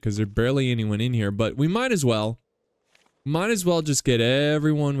worth it because there's barely anyone in here, but we might as well just get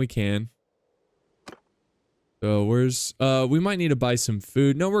everyone we can. So where's we might need to buy some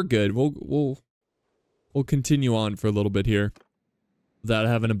food. No, we're good. We'll continue on for a little bit here without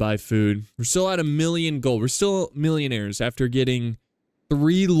having to buy food. We're still at 1 million gold. We're still millionaires after getting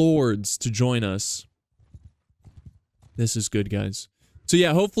 3 lords to join us. This is good, guys. So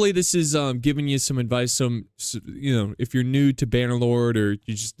yeah, hopefully this is giving you some advice. So, you know, if you're new to Bannerlord or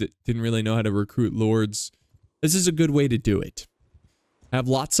you just didn't really know how to recruit lords, this is a good way to do it. Have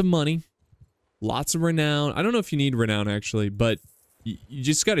lots of money, lots of renown. I don't know if you need renown actually, but you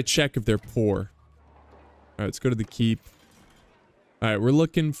just got to check if they're poor. All right, let's go to the keep. All right, we're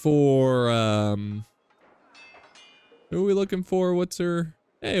looking for who are we looking for? What's her?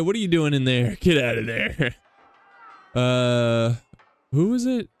 Hey, what are you doing in there? Get out of there. Who is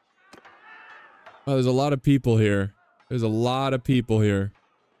it? Oh, there's a lot of people here. There's a lot of people here.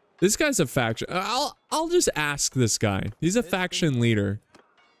 This guy's a faction. I'll just ask this guy. He's a faction leader.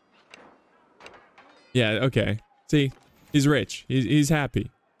 Yeah, okay. See? He's rich. He's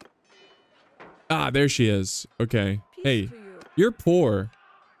happy. Ah, there she is. Okay. Hey, you're poor.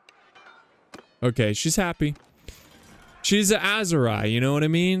 Okay, she's happy. She's an Azurai, you know what I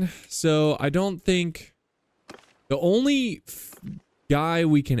mean? So I don't think the only guy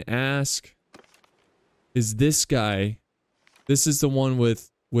we can ask is this guy This is the one with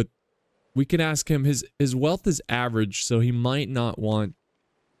we can ask him. His wealth is average, so he might not want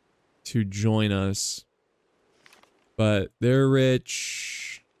to join us. But they're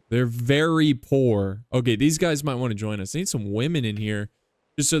rich. They're very poor. Okay, these guys might want to join us. I need some women in here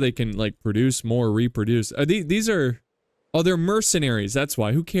just so they can like produce more, reproduce. These are, oh, they're mercenaries. That's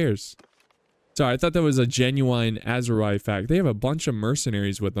why. Who cares? Sorry, I thought that was a genuine Azrai fact. They have a bunch of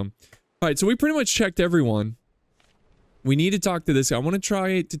mercenaries with them. All right, so we pretty much checked everyone. We need to talk to this guy. I want to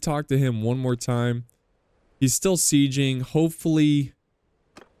try to talk to him one more time. He's still sieging. Hopefully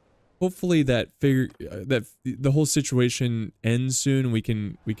that the whole situation ends soon. We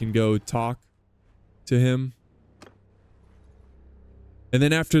can go talk to him. And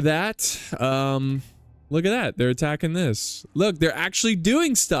then after that, look at that. They're attacking this. Look, they're actually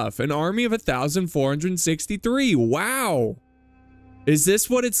doing stuff. An army of 1,463. Wow. Is this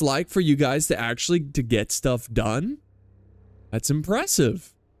what it's like for you guys to get stuff done? That's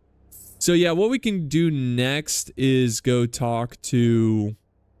impressive. So yeah, what we can do next is go talk to...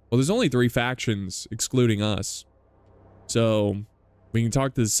 Well, there's only 3 factions, excluding us. So we can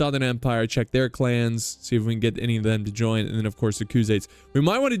talk to the Southern Empire, check their clans, see if we can get any of them to join, and then of course the Khuzaits. We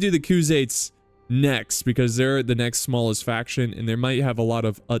might want to do the Khuzaits next because they're the next smallest faction, and they might have a lot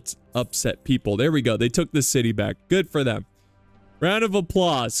of upset people. There we go. They took the city back. Good for them. Round of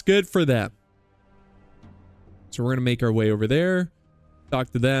applause. Good for them. So we're going to make our way over there,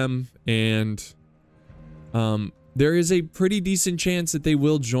 talk to them, and there is a pretty decent chance that they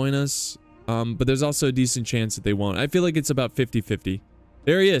will join us, but there's also a decent chance that they won't. I feel like it's about 50-50.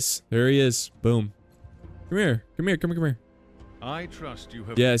 There he is. There he is. Boom. Come here. Come here. Come here. Come here. I trust you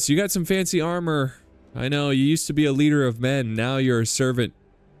have... Yes, you got some fancy armor. I know, you used to be a leader of men. Now you're a servant.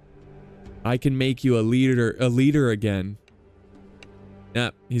 I can make you a leader again. Yeah,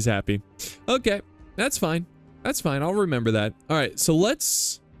 he's happy. Okay, that's fine. That's fine. I'll remember that. All right, so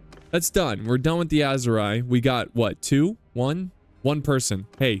that's done. We're done with the Azrai. We got what? 2? 1? 1 person.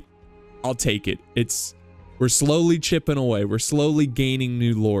 Hey, I'll take it. We're slowly chipping away. We're slowly gaining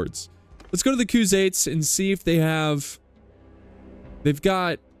new lords. Let's go to the Khuzaits and see if they have... They've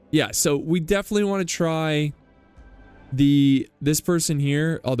got... Yeah, so we definitely want to try this person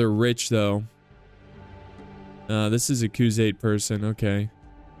here. Oh, they're rich though. This is a Khuzait person. Okay.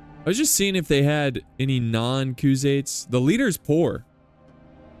 I was just seeing if they had any non-Khuzaits. The leader's poor.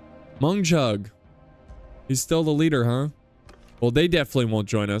 Mungchug. He's still the leader, huh? Well, they definitely won't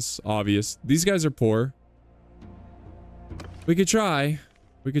join us. Obvious. These guys are poor. We could try.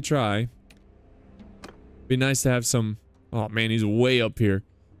 We could try. Be nice to have some... Oh man, he's way up here.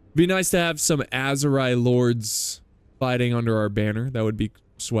 Be nice to have some Azrai lords fighting under our banner. That would be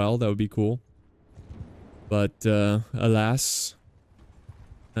swell. That would be cool. But, alas...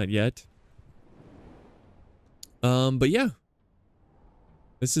 Not yet. But yeah.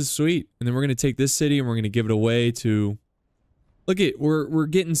 This is sweet. And then we're gonna take this city and we're gonna give it away to... Look at, we're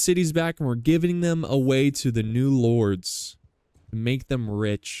getting cities back and we're giving them away to the new lords. To make them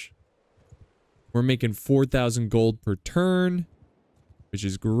rich. We're making 4,000 gold per turn. Which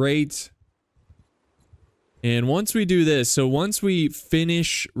is great. And once we do this, so once we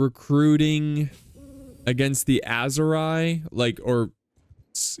finish recruiting against the Azrai, like, or...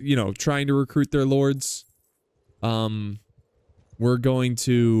 you know, trying to recruit their lords, we're going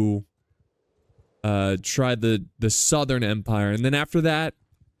to try the Southern Empire, and then after that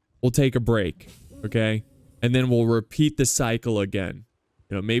we'll take a break, okay, and then we'll repeat the cycle again.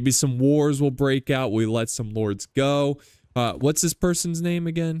 You know, maybe some wars will break out, we let some lords go. What's this person's name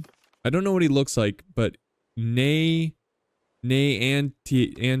again? I don't know what he looks like, but Nyantai,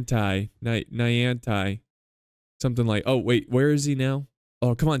 something like, oh wait, where is he now?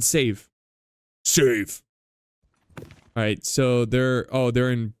 Oh, come on, save. Save. All right, so they're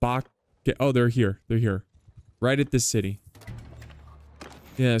in Bak. Oh, they're here. They're here. Right at this city.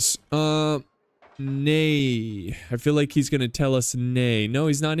 Yes. Nay. I feel like he's going to tell us nay. No,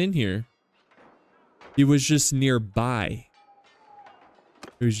 he's not in here. He was just nearby.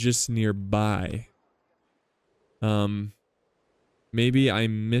 He was just nearby. Maybe I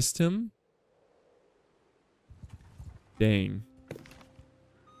missed him? Dang.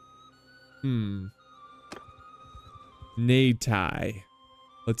 Natai.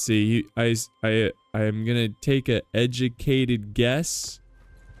 Let's see. I am gonna take an educated guess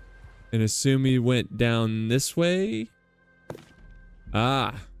and assume he went down this way.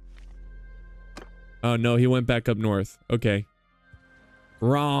 Ah. Oh no, he went back up north. Okay.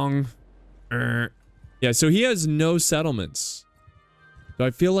 Wrong. Yeah, so he has no settlements. So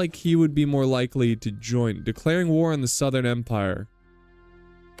I feel like he would be more likely to join. Declaring war on the Southern Empire.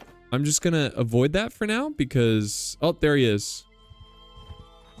 I'm just gonna avoid that for now because... Oh, there he is.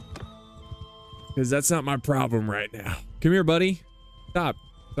 Because that's not my problem right now. Come here, buddy. Stop.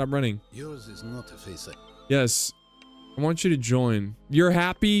 Stop running. Yours is not a face. Yes. I want you to join. You're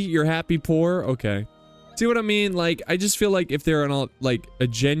happy? You're happy poor? Okay. See what I mean? Like, I just feel like if they're an, like, a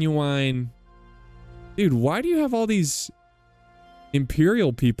genuine... Dude, why do you have all these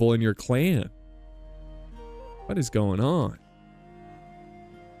Imperial people in your clan? What is going on?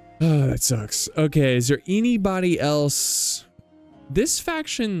 Oh, that sucks. Okay, is there anybody else? This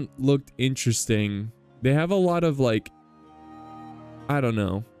faction looked interesting. They have a lot of, like... I don't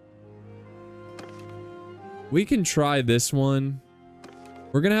know. We can try this one.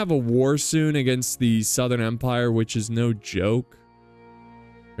 We're gonna have a war soon against the Southern Empire, which is no joke.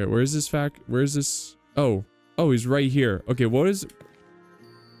 Okay, where's this where's this? Oh, he's right here. Okay, what is...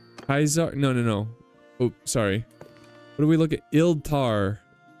 Kaisar? No. Oh, sorry. What do we look at? Ildtar.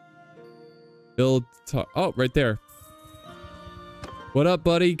 Oh, right there. What up,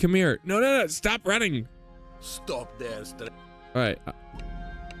 buddy? Come here. No. Stop running. Stop there. All right.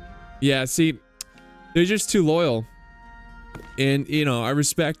 Yeah, see, they're just too loyal. And, you know, I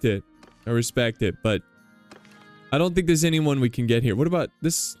respect it. But I don't think there's anyone we can get here. What about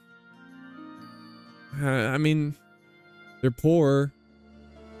this? I mean, they're poor.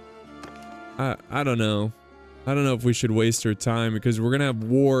 I don't know. I don't know if we should waste our time because we're going to have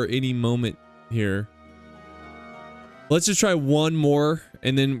war any moment here. Let's just try one more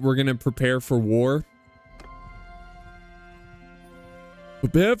and then we're going to prepare for war.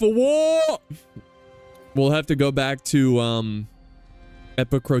 Prepare for war! We'll have to go back to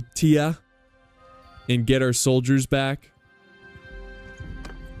Epicrotia and get our soldiers back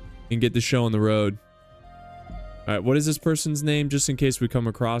and get the show on the road. Alright, what is this person's name just in case we come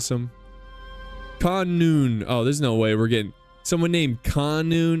across him? Kanoon. Oh, there's no way we're getting someone named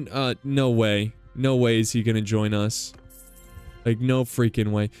Kanoon. No way. No way is he gonna join us. Like, no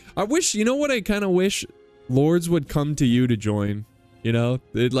freaking way. I wish, you know what I kind of wish? Lords would come to you to join. You know?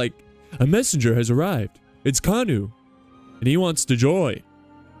 They'd like, a messenger has arrived. It's Kanu. And he wants to join.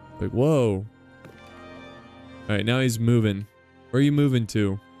 Like, whoa. Alright, now he's moving. Where are you moving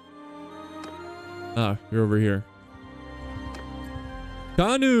to? Ah, you're over here.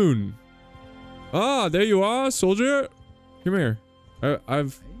 Kanoon! Ah, there you are, soldier. Come here.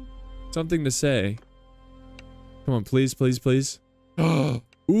 I've something to say. Come on, please.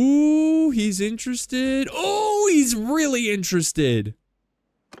 Ooh, he's interested. Oh, he's really interested.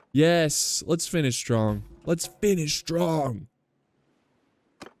 Yes, let's finish strong.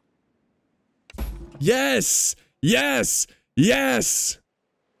 Yes!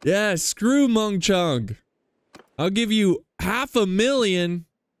 Screw Mung Chung. I'll give you 500,000.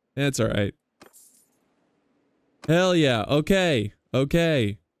 That's alright. Hell yeah. Okay.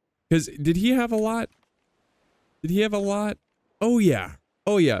 Because did he have a lot? Oh yeah.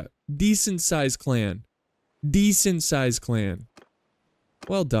 Decent sized clan.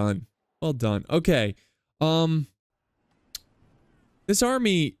 Well done. Okay. This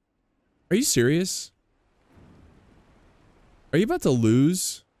army... Are you serious? Are you about to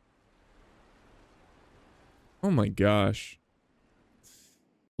lose? Oh my gosh.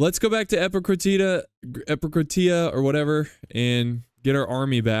 Let's go back to Epicrotia or whatever and get our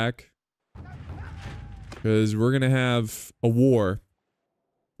army back. Because we're gonna have a war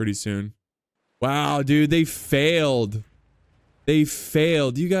pretty soon. Wow, dude, they failed.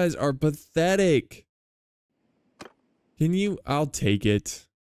 You guys are pathetic. Can you... I'll take it.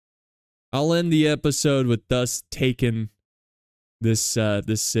 I'll end the episode with thus taking this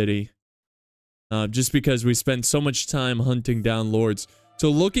city. Just because we spent so much time hunting down lords. So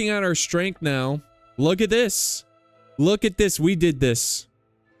looking at our strength now, look at this. We did this.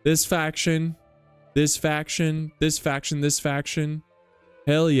 This faction.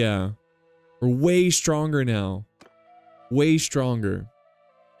 Hell yeah. We're way stronger now. Way stronger.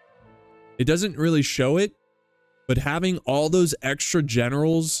 It doesn't really show it, but having all those extra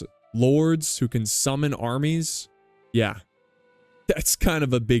generals, lords who can summon armies, yeah. That's kind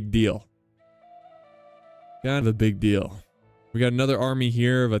of a big deal. We got another army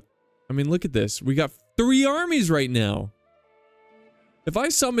here, but I mean, look at this. We got 3 armies right now. If I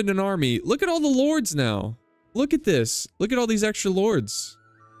summoned an army, look at all the lords now. Look at this. Look at all these extra lords.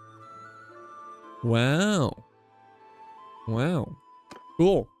 Wow.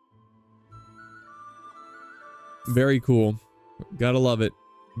 Cool. Very cool. Gotta love it.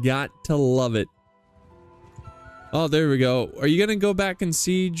 Oh, there we go. Are you gonna go back and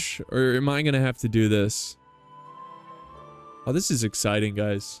siege? Or am I gonna have to do this? Oh, this is exciting,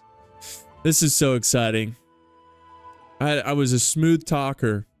 guys. This is so exciting. I was a smooth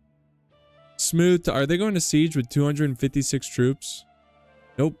talker. Smooth. Are they going to siege with 256 troops?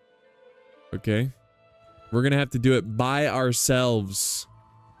 Nope. Okay. We're going to have to do it by ourselves.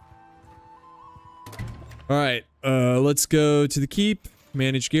 All right. Let's go to the keep,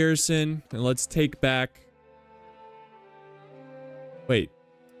 manage garrison, and let's take back. Wait.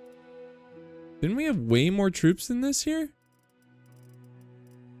 Didn't we have way more troops than this here?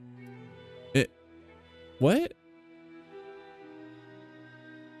 What?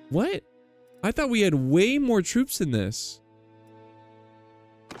 What? I thought we had way more troops than this.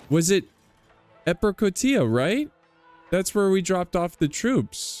 Was it Epercotia, right? That's where we dropped off the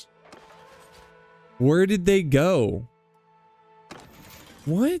troops. Where did they go?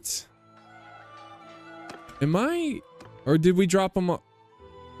 What? Am I... Or did we drop them off?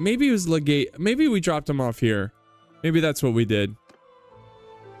 Maybe it was Legate. Maybe we dropped them off here. Maybe that's what we did.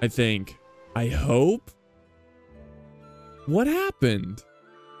 I think. I hope. What happened?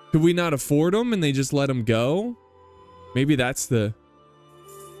 Could we not afford them and they just let them go? Maybe that's the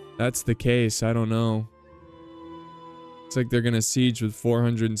case. I don't know. It's like they're gonna siege with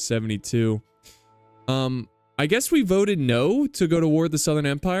 472. I guess we voted no to go to war with the Southern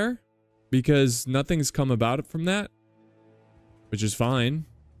Empire because nothing's come about it from that, which is fine.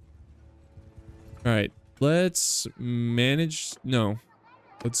 All right, let's manage. No,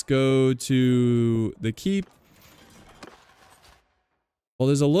 let's go to the keep. Well,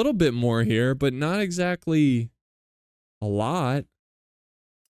 there's a little bit more here, but not exactly a lot.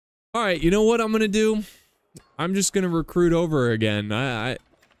 All right, you know what I'm gonna do? I'm just gonna recruit over again.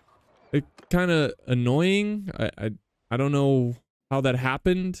 It's kind of annoying. I don't know how that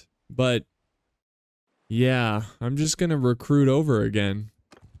happened, but yeah, I'm just gonna recruit over again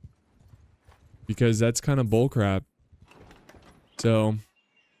because that's kind of bullcrap. So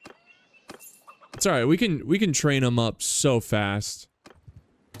it's all right. We can train them up so fast.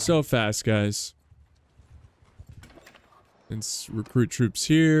 So fast, guys. Let's recruit troops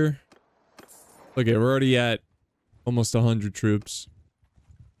here. Okay, we're already at almost 100 troops.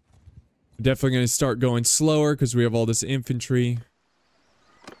 We're definitely going to start going slower because we have all this infantry.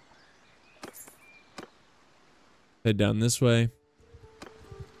 Head down this way.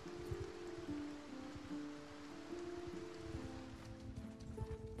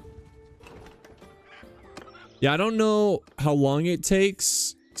 Yeah, I don't know how long it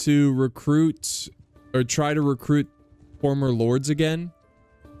takes to recruit or try to recruit former lords again.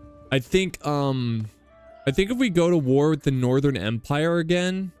 I think if we go to war with the Northern Empire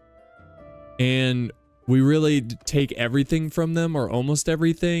again and we really take everything from them or almost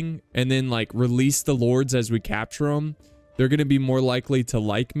everything and then like release the lords as we capture them, they're going to be more likely to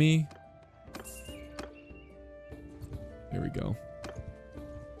like me. Here we go.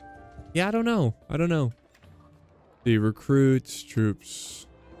 Yeah, I don't know. I don't know. The recruit troops.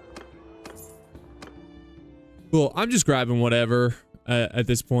 Cool. I'm just grabbing whatever at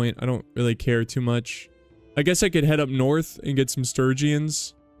this point. I don't really care too much. I guess I could head up north and get some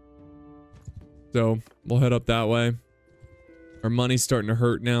Sturgians. So we'll head up that way. Our money's starting to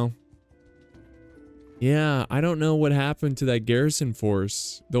hurt now. Yeah, I don't know what happened to that garrison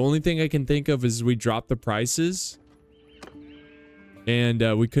force. The only thing I can think of is we dropped the prices. And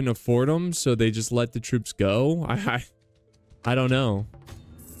we couldn't afford them, so they just let the troops go. I don't know.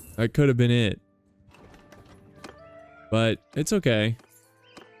 That could have been it. But it's okay.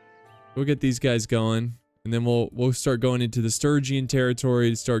 We'll get these guys going. And then we'll start going into the Sturgian territory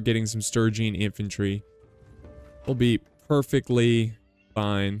to start getting some Sturgian infantry. We'll be perfectly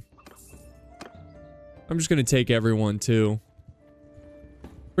fine. I'm just going to take everyone too.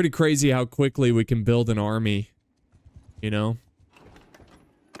 Pretty crazy how quickly we can build an army. You know?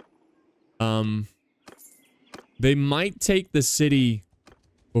 They might take the city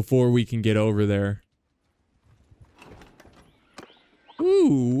before we can get over there.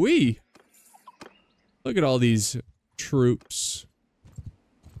 Ooh-wee. Look at all these troops.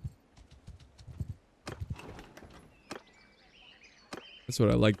 That's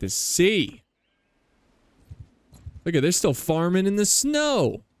what I like to see. Look at, they're still farming in the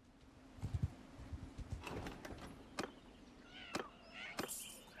snow.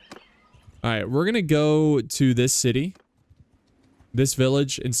 Alright, we're gonna go to this city, this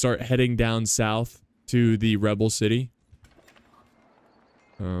village, and start heading down south to the rebel city.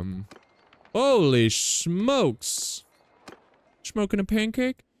 Holy smokes! Smoking a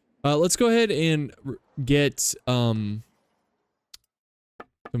pancake? Let's go ahead and get, some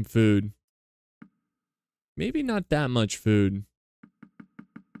food. Maybe not that much food.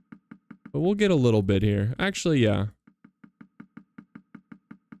 But we'll get a little bit here. Actually, yeah.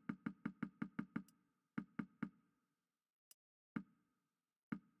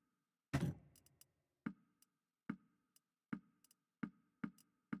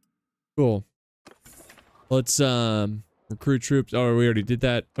 Cool. Let's recruit troops. Oh, we already did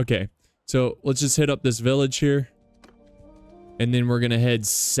that. Okay. So let's just hit up this village here. And then we're gonna head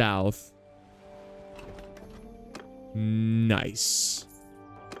south. Nice.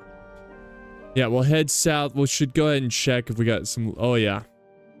 Yeah, we'll head south. We should go ahead and check if we got some... Oh, yeah.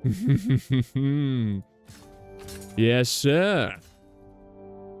 Yes, sir.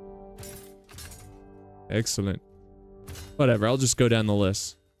 Excellent. Whatever, I'll just go down the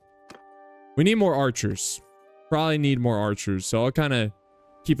list. We need more archers. Probably need more archers, so I'll kind of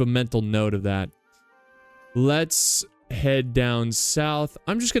keep a mental note of that. Let's head down south.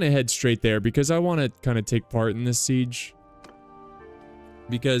 I'm just going to head straight there because I want to kind of take part in this siege.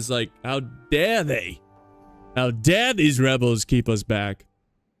 Because, like, how dare they? How dare these rebels keep us back?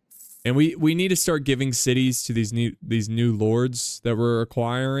 And we need to start giving cities to these new lords that we're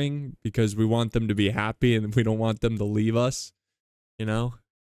acquiring because we want them to be happy and we don't want them to leave us. You know?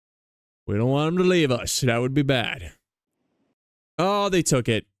 We don't want them to leave us. That would be bad. Oh, they took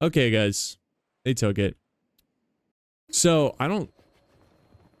it. Okay, guys. They took it. So, I don't...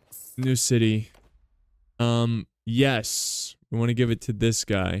 New city. Yes. We want to give it to this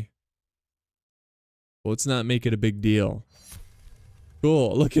guy. Well, let's not make it a big deal.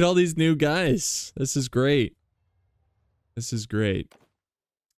 Cool. Look at all these new guys. This is great. This is great.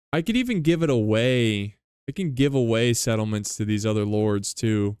 I could even give it away. I can give away settlements to these other lords,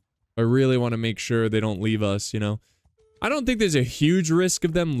 too. I really want to make sure they don't leave us, you know? I don't think there's a huge risk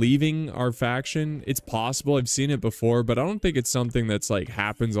of them leaving our faction. It's possible. I've seen it before, but I don't think it's something that's, like,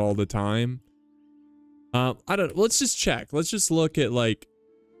 happens all the time. I don't... Let's just check. Let's just look at, like,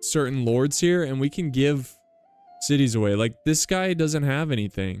 certain lords here, and we can give cities away. Like, this guy doesn't have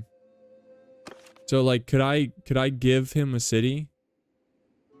anything. So, like, could I give him a city?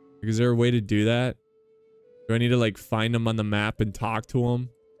 Is there a way to do that? Do I need to, like, find him on the map and talk to him?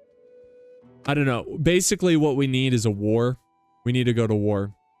 I don't know. Basically, what we need is a war. We need to go to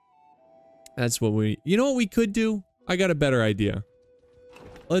war. That's what we... You know what we could do? I got a better idea.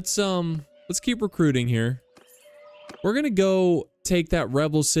 Let's keep recruiting here. We're gonna go take that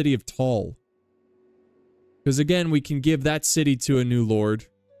rebel city of Tull. Because again, we can give that city to a new lord.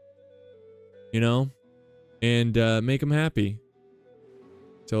 You know? And make them happy.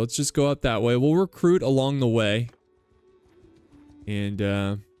 So let's just go up that way. We'll recruit along the way.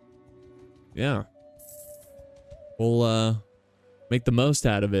 And yeah. We'll make the most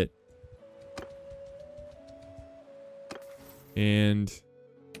out of it. And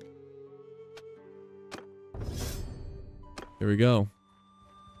here we go.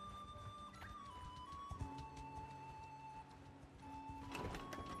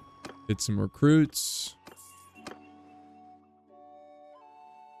 Get some recruits.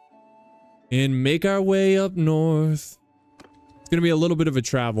 And make our way up north. It's gonna be a little bit of a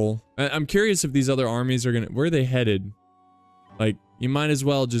travel. I'm curious if these other armies are gonna... Where are they headed? Like, you might as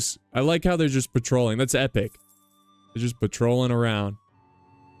well just... I like how they're just patrolling. That's epic. They're just patrolling around.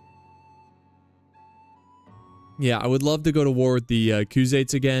 Yeah, I would love to go to war with the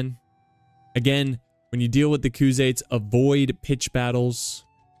Khuzaits again. Again, when you deal with the Khuzaits, avoid pitch battles.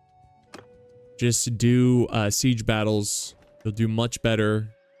 Just do siege battles. You'll do much better.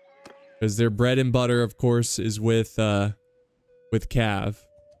 Because their bread and butter, of course, is with Cav.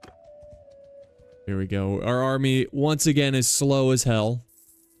 Here we go. Our army, once again, is slow as hell.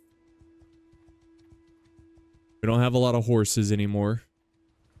 We don't have a lot of horses anymore.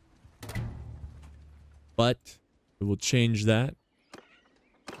 But we will change that.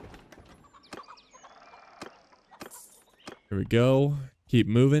 Here we go. Keep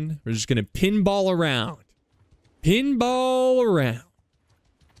moving. We're just gonna pinball around. Pinball around.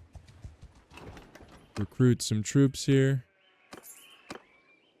 Recruit some troops here.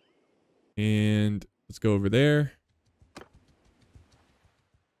 And let's go over there.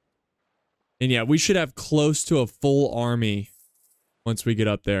 And yeah, we should have close to a full army once we get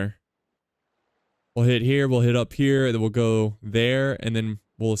up there. We'll hit here, we'll hit up here, and then we'll go there, and then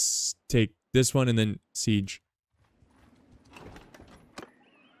we'll take this one and then siege.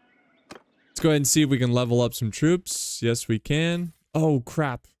 Let's go ahead and see if we can level up some troops. Yes, we can. Oh,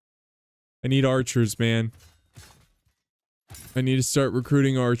 crap. I need archers, man. I need to start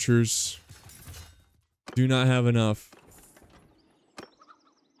recruiting archers. Do not have enough.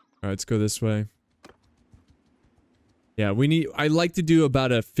 Alright, let's go this way. Yeah, we need... I like to do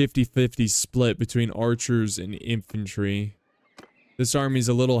about a 50-50 split between archers and infantry. This army's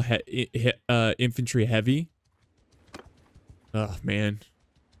a little infantry heavy. Oh, man.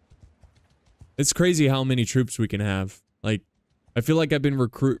 It's crazy how many troops we can have. Like, I feel like I've been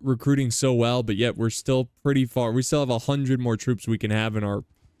recruiting so well, but yet we're still pretty far. We still have 100 more troops we can have in our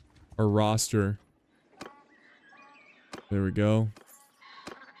our roster. There we go.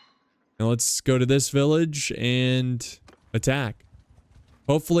 Now let's go to this village and attack.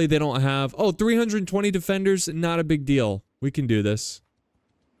 Hopefully they don't have... Oh, 320 defenders. Not a big deal. We can do this.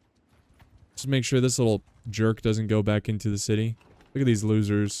 Just make sure this little jerk doesn't go back into the city. Look at these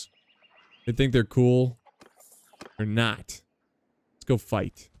losers. They think they're cool. They're not. Let's go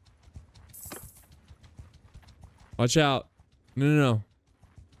fight. Watch out. No, no, no.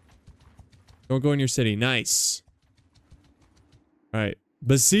 Don't go in your city. Nice. Alright.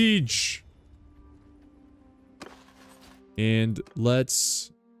 Besiege. And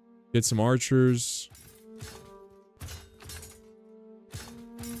let's get some archers.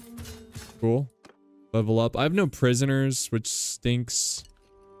 Cool. Level up. I have no prisoners, which stinks.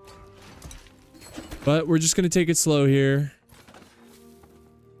 But we're just going to take it slow here.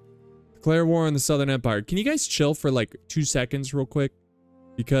 Declare war on the Southern Empire. Can you guys chill for like 2 seconds real quick?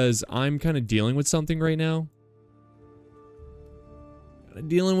 Because I'm kind of dealing with something right now. Kind of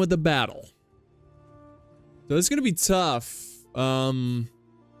dealing with a battle. So it's going to be tough.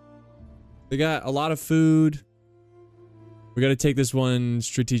 They got a lot of food. We got to take this one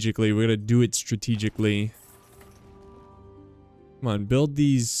strategically. We got to do it strategically. Come on, build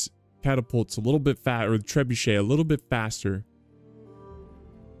these catapults a little bit faster, or trebuchet a little bit faster.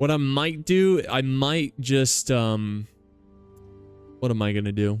 What I might do, I might just, what am I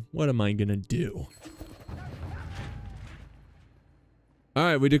gonna do? What am I gonna do?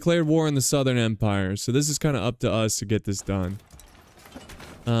 Alright, we declared war on the Southern Empire, so this is kind of up to us to get this done.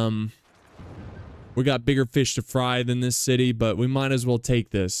 We got bigger fish to fry than this city, but we might as well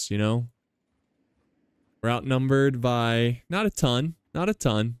take this, you know? We're outnumbered by, not a ton, not a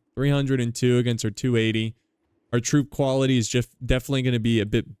ton. 302 against our 280. Our troop quality is just definitely going to be a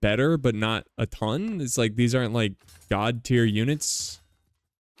bit better, but not a ton. It's like these aren't like god tier units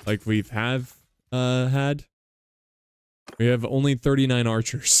like we've had. We have only 39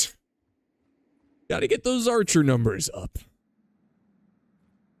 archers. Gotta get those archer numbers up.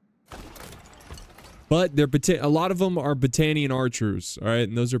 But they're a lot of them are Battanian archers, all right,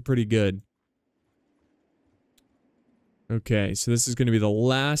 and those are pretty good. Okay, so this is going to be the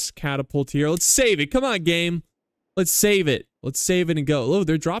last catapult here. Let's save it. Come on, game. Let's save it. Let's save it and go. Oh,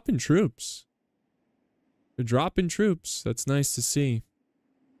 they're dropping troops. They're dropping troops. That's nice to see.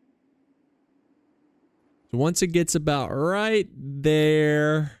 So once it gets about right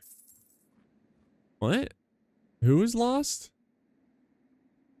there... What? Who was lost?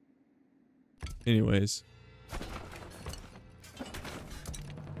 Anyways.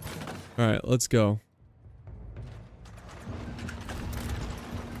 Alright, let's go.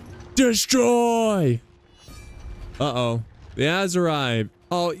 Destroy! Uh-oh. The Az arrived.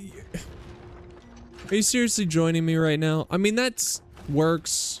 Oh, are you seriously joining me right now? I mean, that's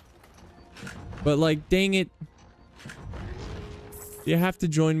works. But like, dang it. You have to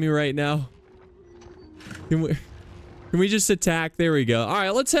join me right now. Can we just attack? There we go. All right,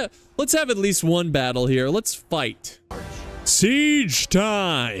 let's have at least one battle here. Let's fight. Siege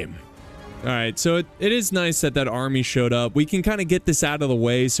time. All right, so it is nice that that army showed up. We can kind of get this out of the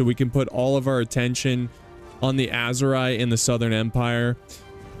way so we can put all of our attention on the Aserai in the Southern Empire.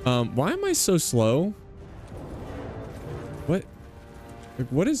 Why am I so slow? What? Like,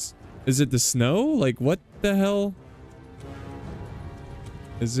 what is it the snow? Like, what the hell?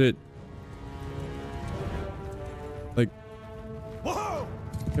 Is it... Like... Whoa!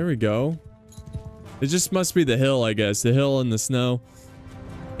 There we go. It just must be the hill, I guess. The hill and the snow.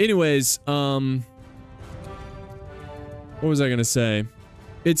 Anyways, what was I gonna say?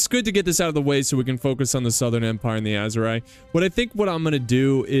 It's good to get this out of the way so we can focus on the Southern Empire and the Aserai. What I'm gonna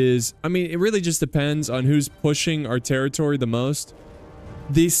do is, I mean, it really just depends on who's pushing our territory the most.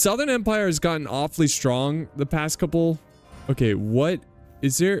 The Southern Empire has gotten awfully strong the past couple... Okay, what?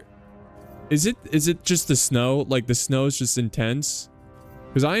 Is there... Is it just the snow? Like, the snow is just intense?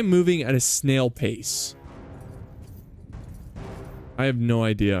 Because I am moving at a snail pace. I have no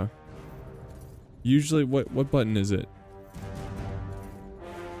idea. Usually, what button is it?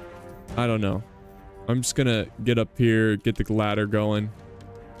 I don't know. I'm just gonna get up here, get the ladder going.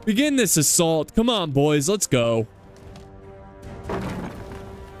 Begin this assault. Come on, boys. Let's go.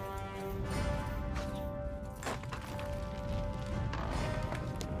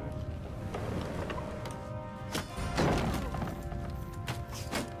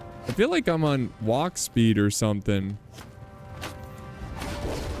 I feel like I'm on walk speed or something.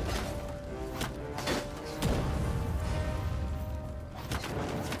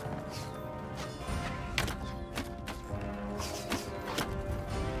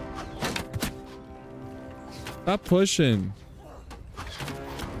 Stop pushing.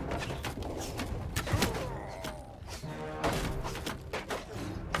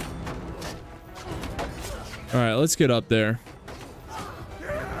 All right, let's get up there.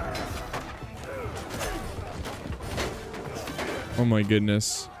 Oh my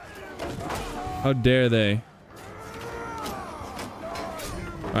goodness. How dare they?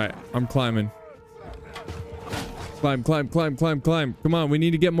 All right, I'm climbing. Climb, climb, climb, climb, climb. Come on, we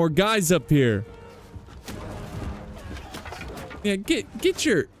need to get more guys up here. Yeah, get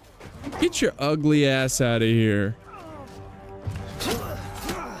your ugly ass out of here.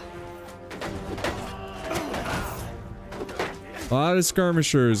 A lot of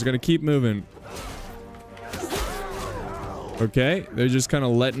skirmishers. Gonna keep moving. Okay, they're just kind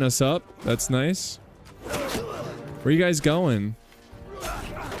of letting us up. That's nice. Where are you guys going?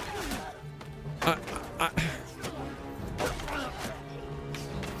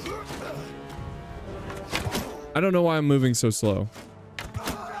 I don't know why I'm moving so slow.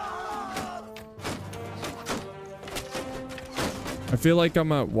 I feel like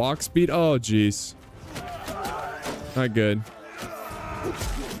I'm at walk speed. Oh, jeez. Not good.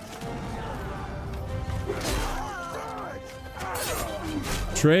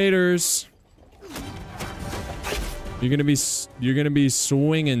 Traitors. You're gonna be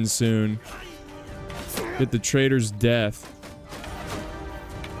swinging soon. Get the traitor's death.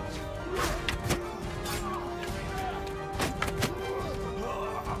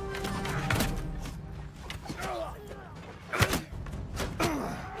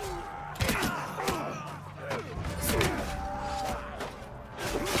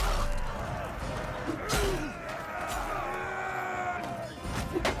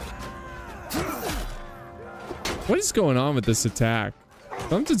 What is going on with this attack?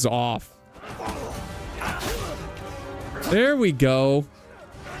 Something's off. There we go.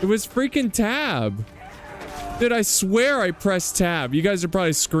 It was freaking tab. Dude, I swear I pressed tab. You guys are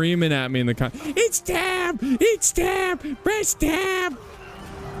probably screaming at me in the It's tab! It's tab! Press tab!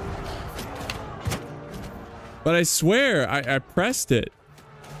 But I swear I pressed it.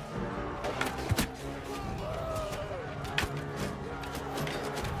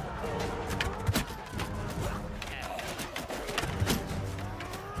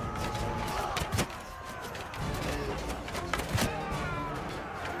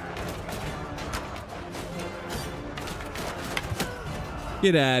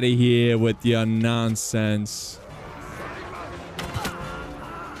 Get out of here with your nonsense.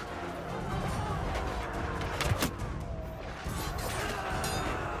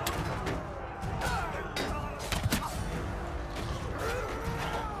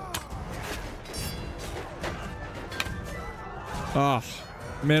 Oh,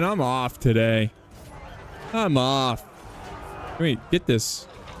 man, I'm off today. I'm off. Wait, get this.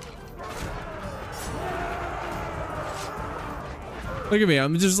 Look at me,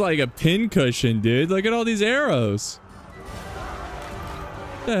 I'm just like a pincushion, dude. Look at all these arrows.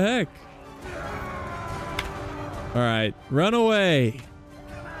 What the heck? All right, run away.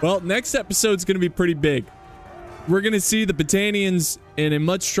 Well, next episode's gonna be pretty big. We're gonna see the Battanians in a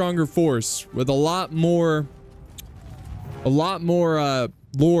much stronger force with a lot more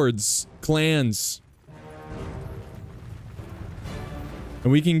lords, clans.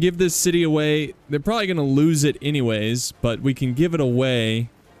 And we can give this city away. They're probably going to lose it anyways, but we can give it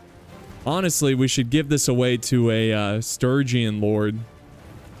away. Honestly, we should give this away to a Sturgian lord.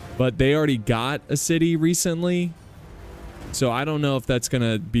 But they already got a city recently. So I don't know if that's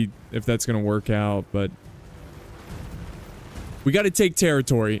going to work out, but we got to take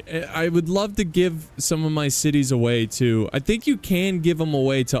territory. I would love to give some of my cities away too. I think you can give them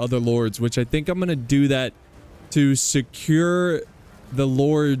away to other lords, which I think I'm going to do that to secure the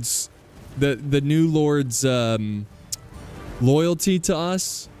lords, the new lords loyalty to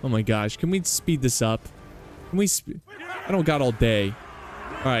us. Oh my gosh, can we speed this up? Can we I don't got all day.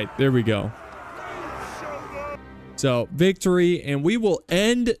 All right, there we go. So victory, and we will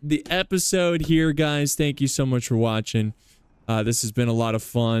end the episode here, guys. Thank you so much for watching. This has been a lot of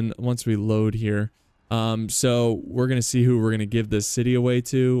fun once we load here. So we're gonna see who we're gonna give this city away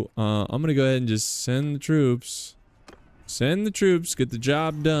to. I'm gonna go ahead and just send the troops. Send the troops, get the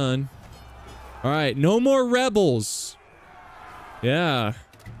job done. All right, no more rebels. Yeah.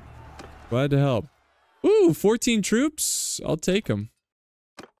 Glad to help. Ooh, 14 troops. I'll take them.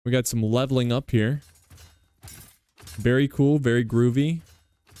 We got some leveling up here. Very cool, very groovy.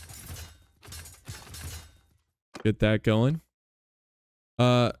 Get that going.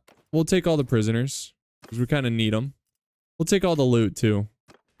 We'll take all the prisoners, because we kind of need them. We'll take all the loot, too.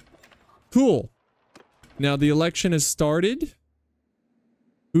 Cool. Now the election has started.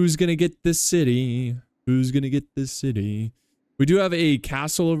 Who's gonna get this city? Who's gonna get this city? We do have a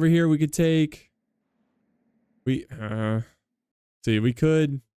castle over here we could take. See, we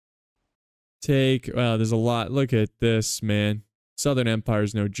could take... Wow, there's a lot. Look at this, man. Southern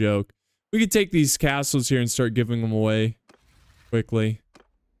Empire's no joke. We could take these castles here and start giving them away quickly.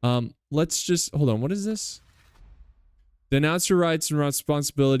 Let's just... Hold on, what is this? Denounce your rights and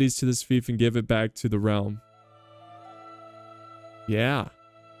responsibilities to this fief and give it back to the realm. Yeah.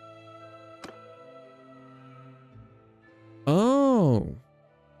 Oh.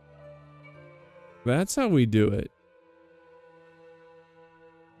 That's how we do it.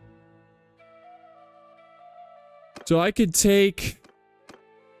 So I could take...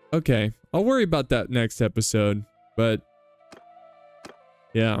 Okay, I'll worry about that next episode, but...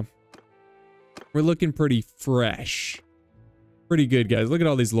 Yeah. We're looking pretty fresh. Pretty good, guys. Look at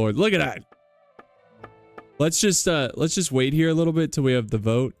all these lords. Look at that! Let's just wait here a little bit till we have the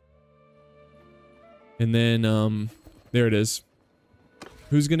vote. And then, there it is.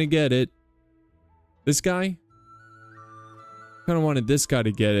 Who's gonna get it? This guy? Kinda wanted this guy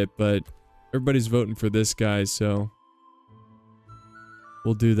to get it, but everybody's voting for this guy, so...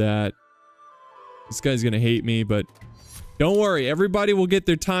 We'll do that. This guy's gonna hate me, but... Don't worry, everybody will get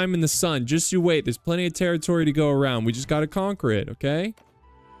their time in the sun. Just you wait, there's plenty of territory to go around. We just gotta conquer it, okay?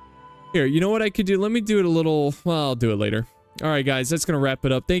 Here, you know what I could do? Let me do it a little... Well, I'll do it later. Alright guys, that's gonna wrap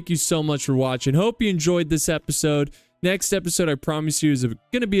it up. Thank you so much for watching. Hope you enjoyed this episode. Next episode, I promise you, is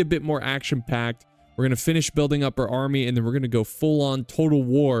gonna be a bit more action-packed. We're gonna finish building up our army, and then we're gonna go full-on total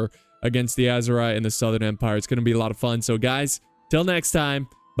war against the Azerite and the Southern Empire. It's gonna be a lot of fun. So guys, till next time,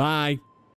 bye.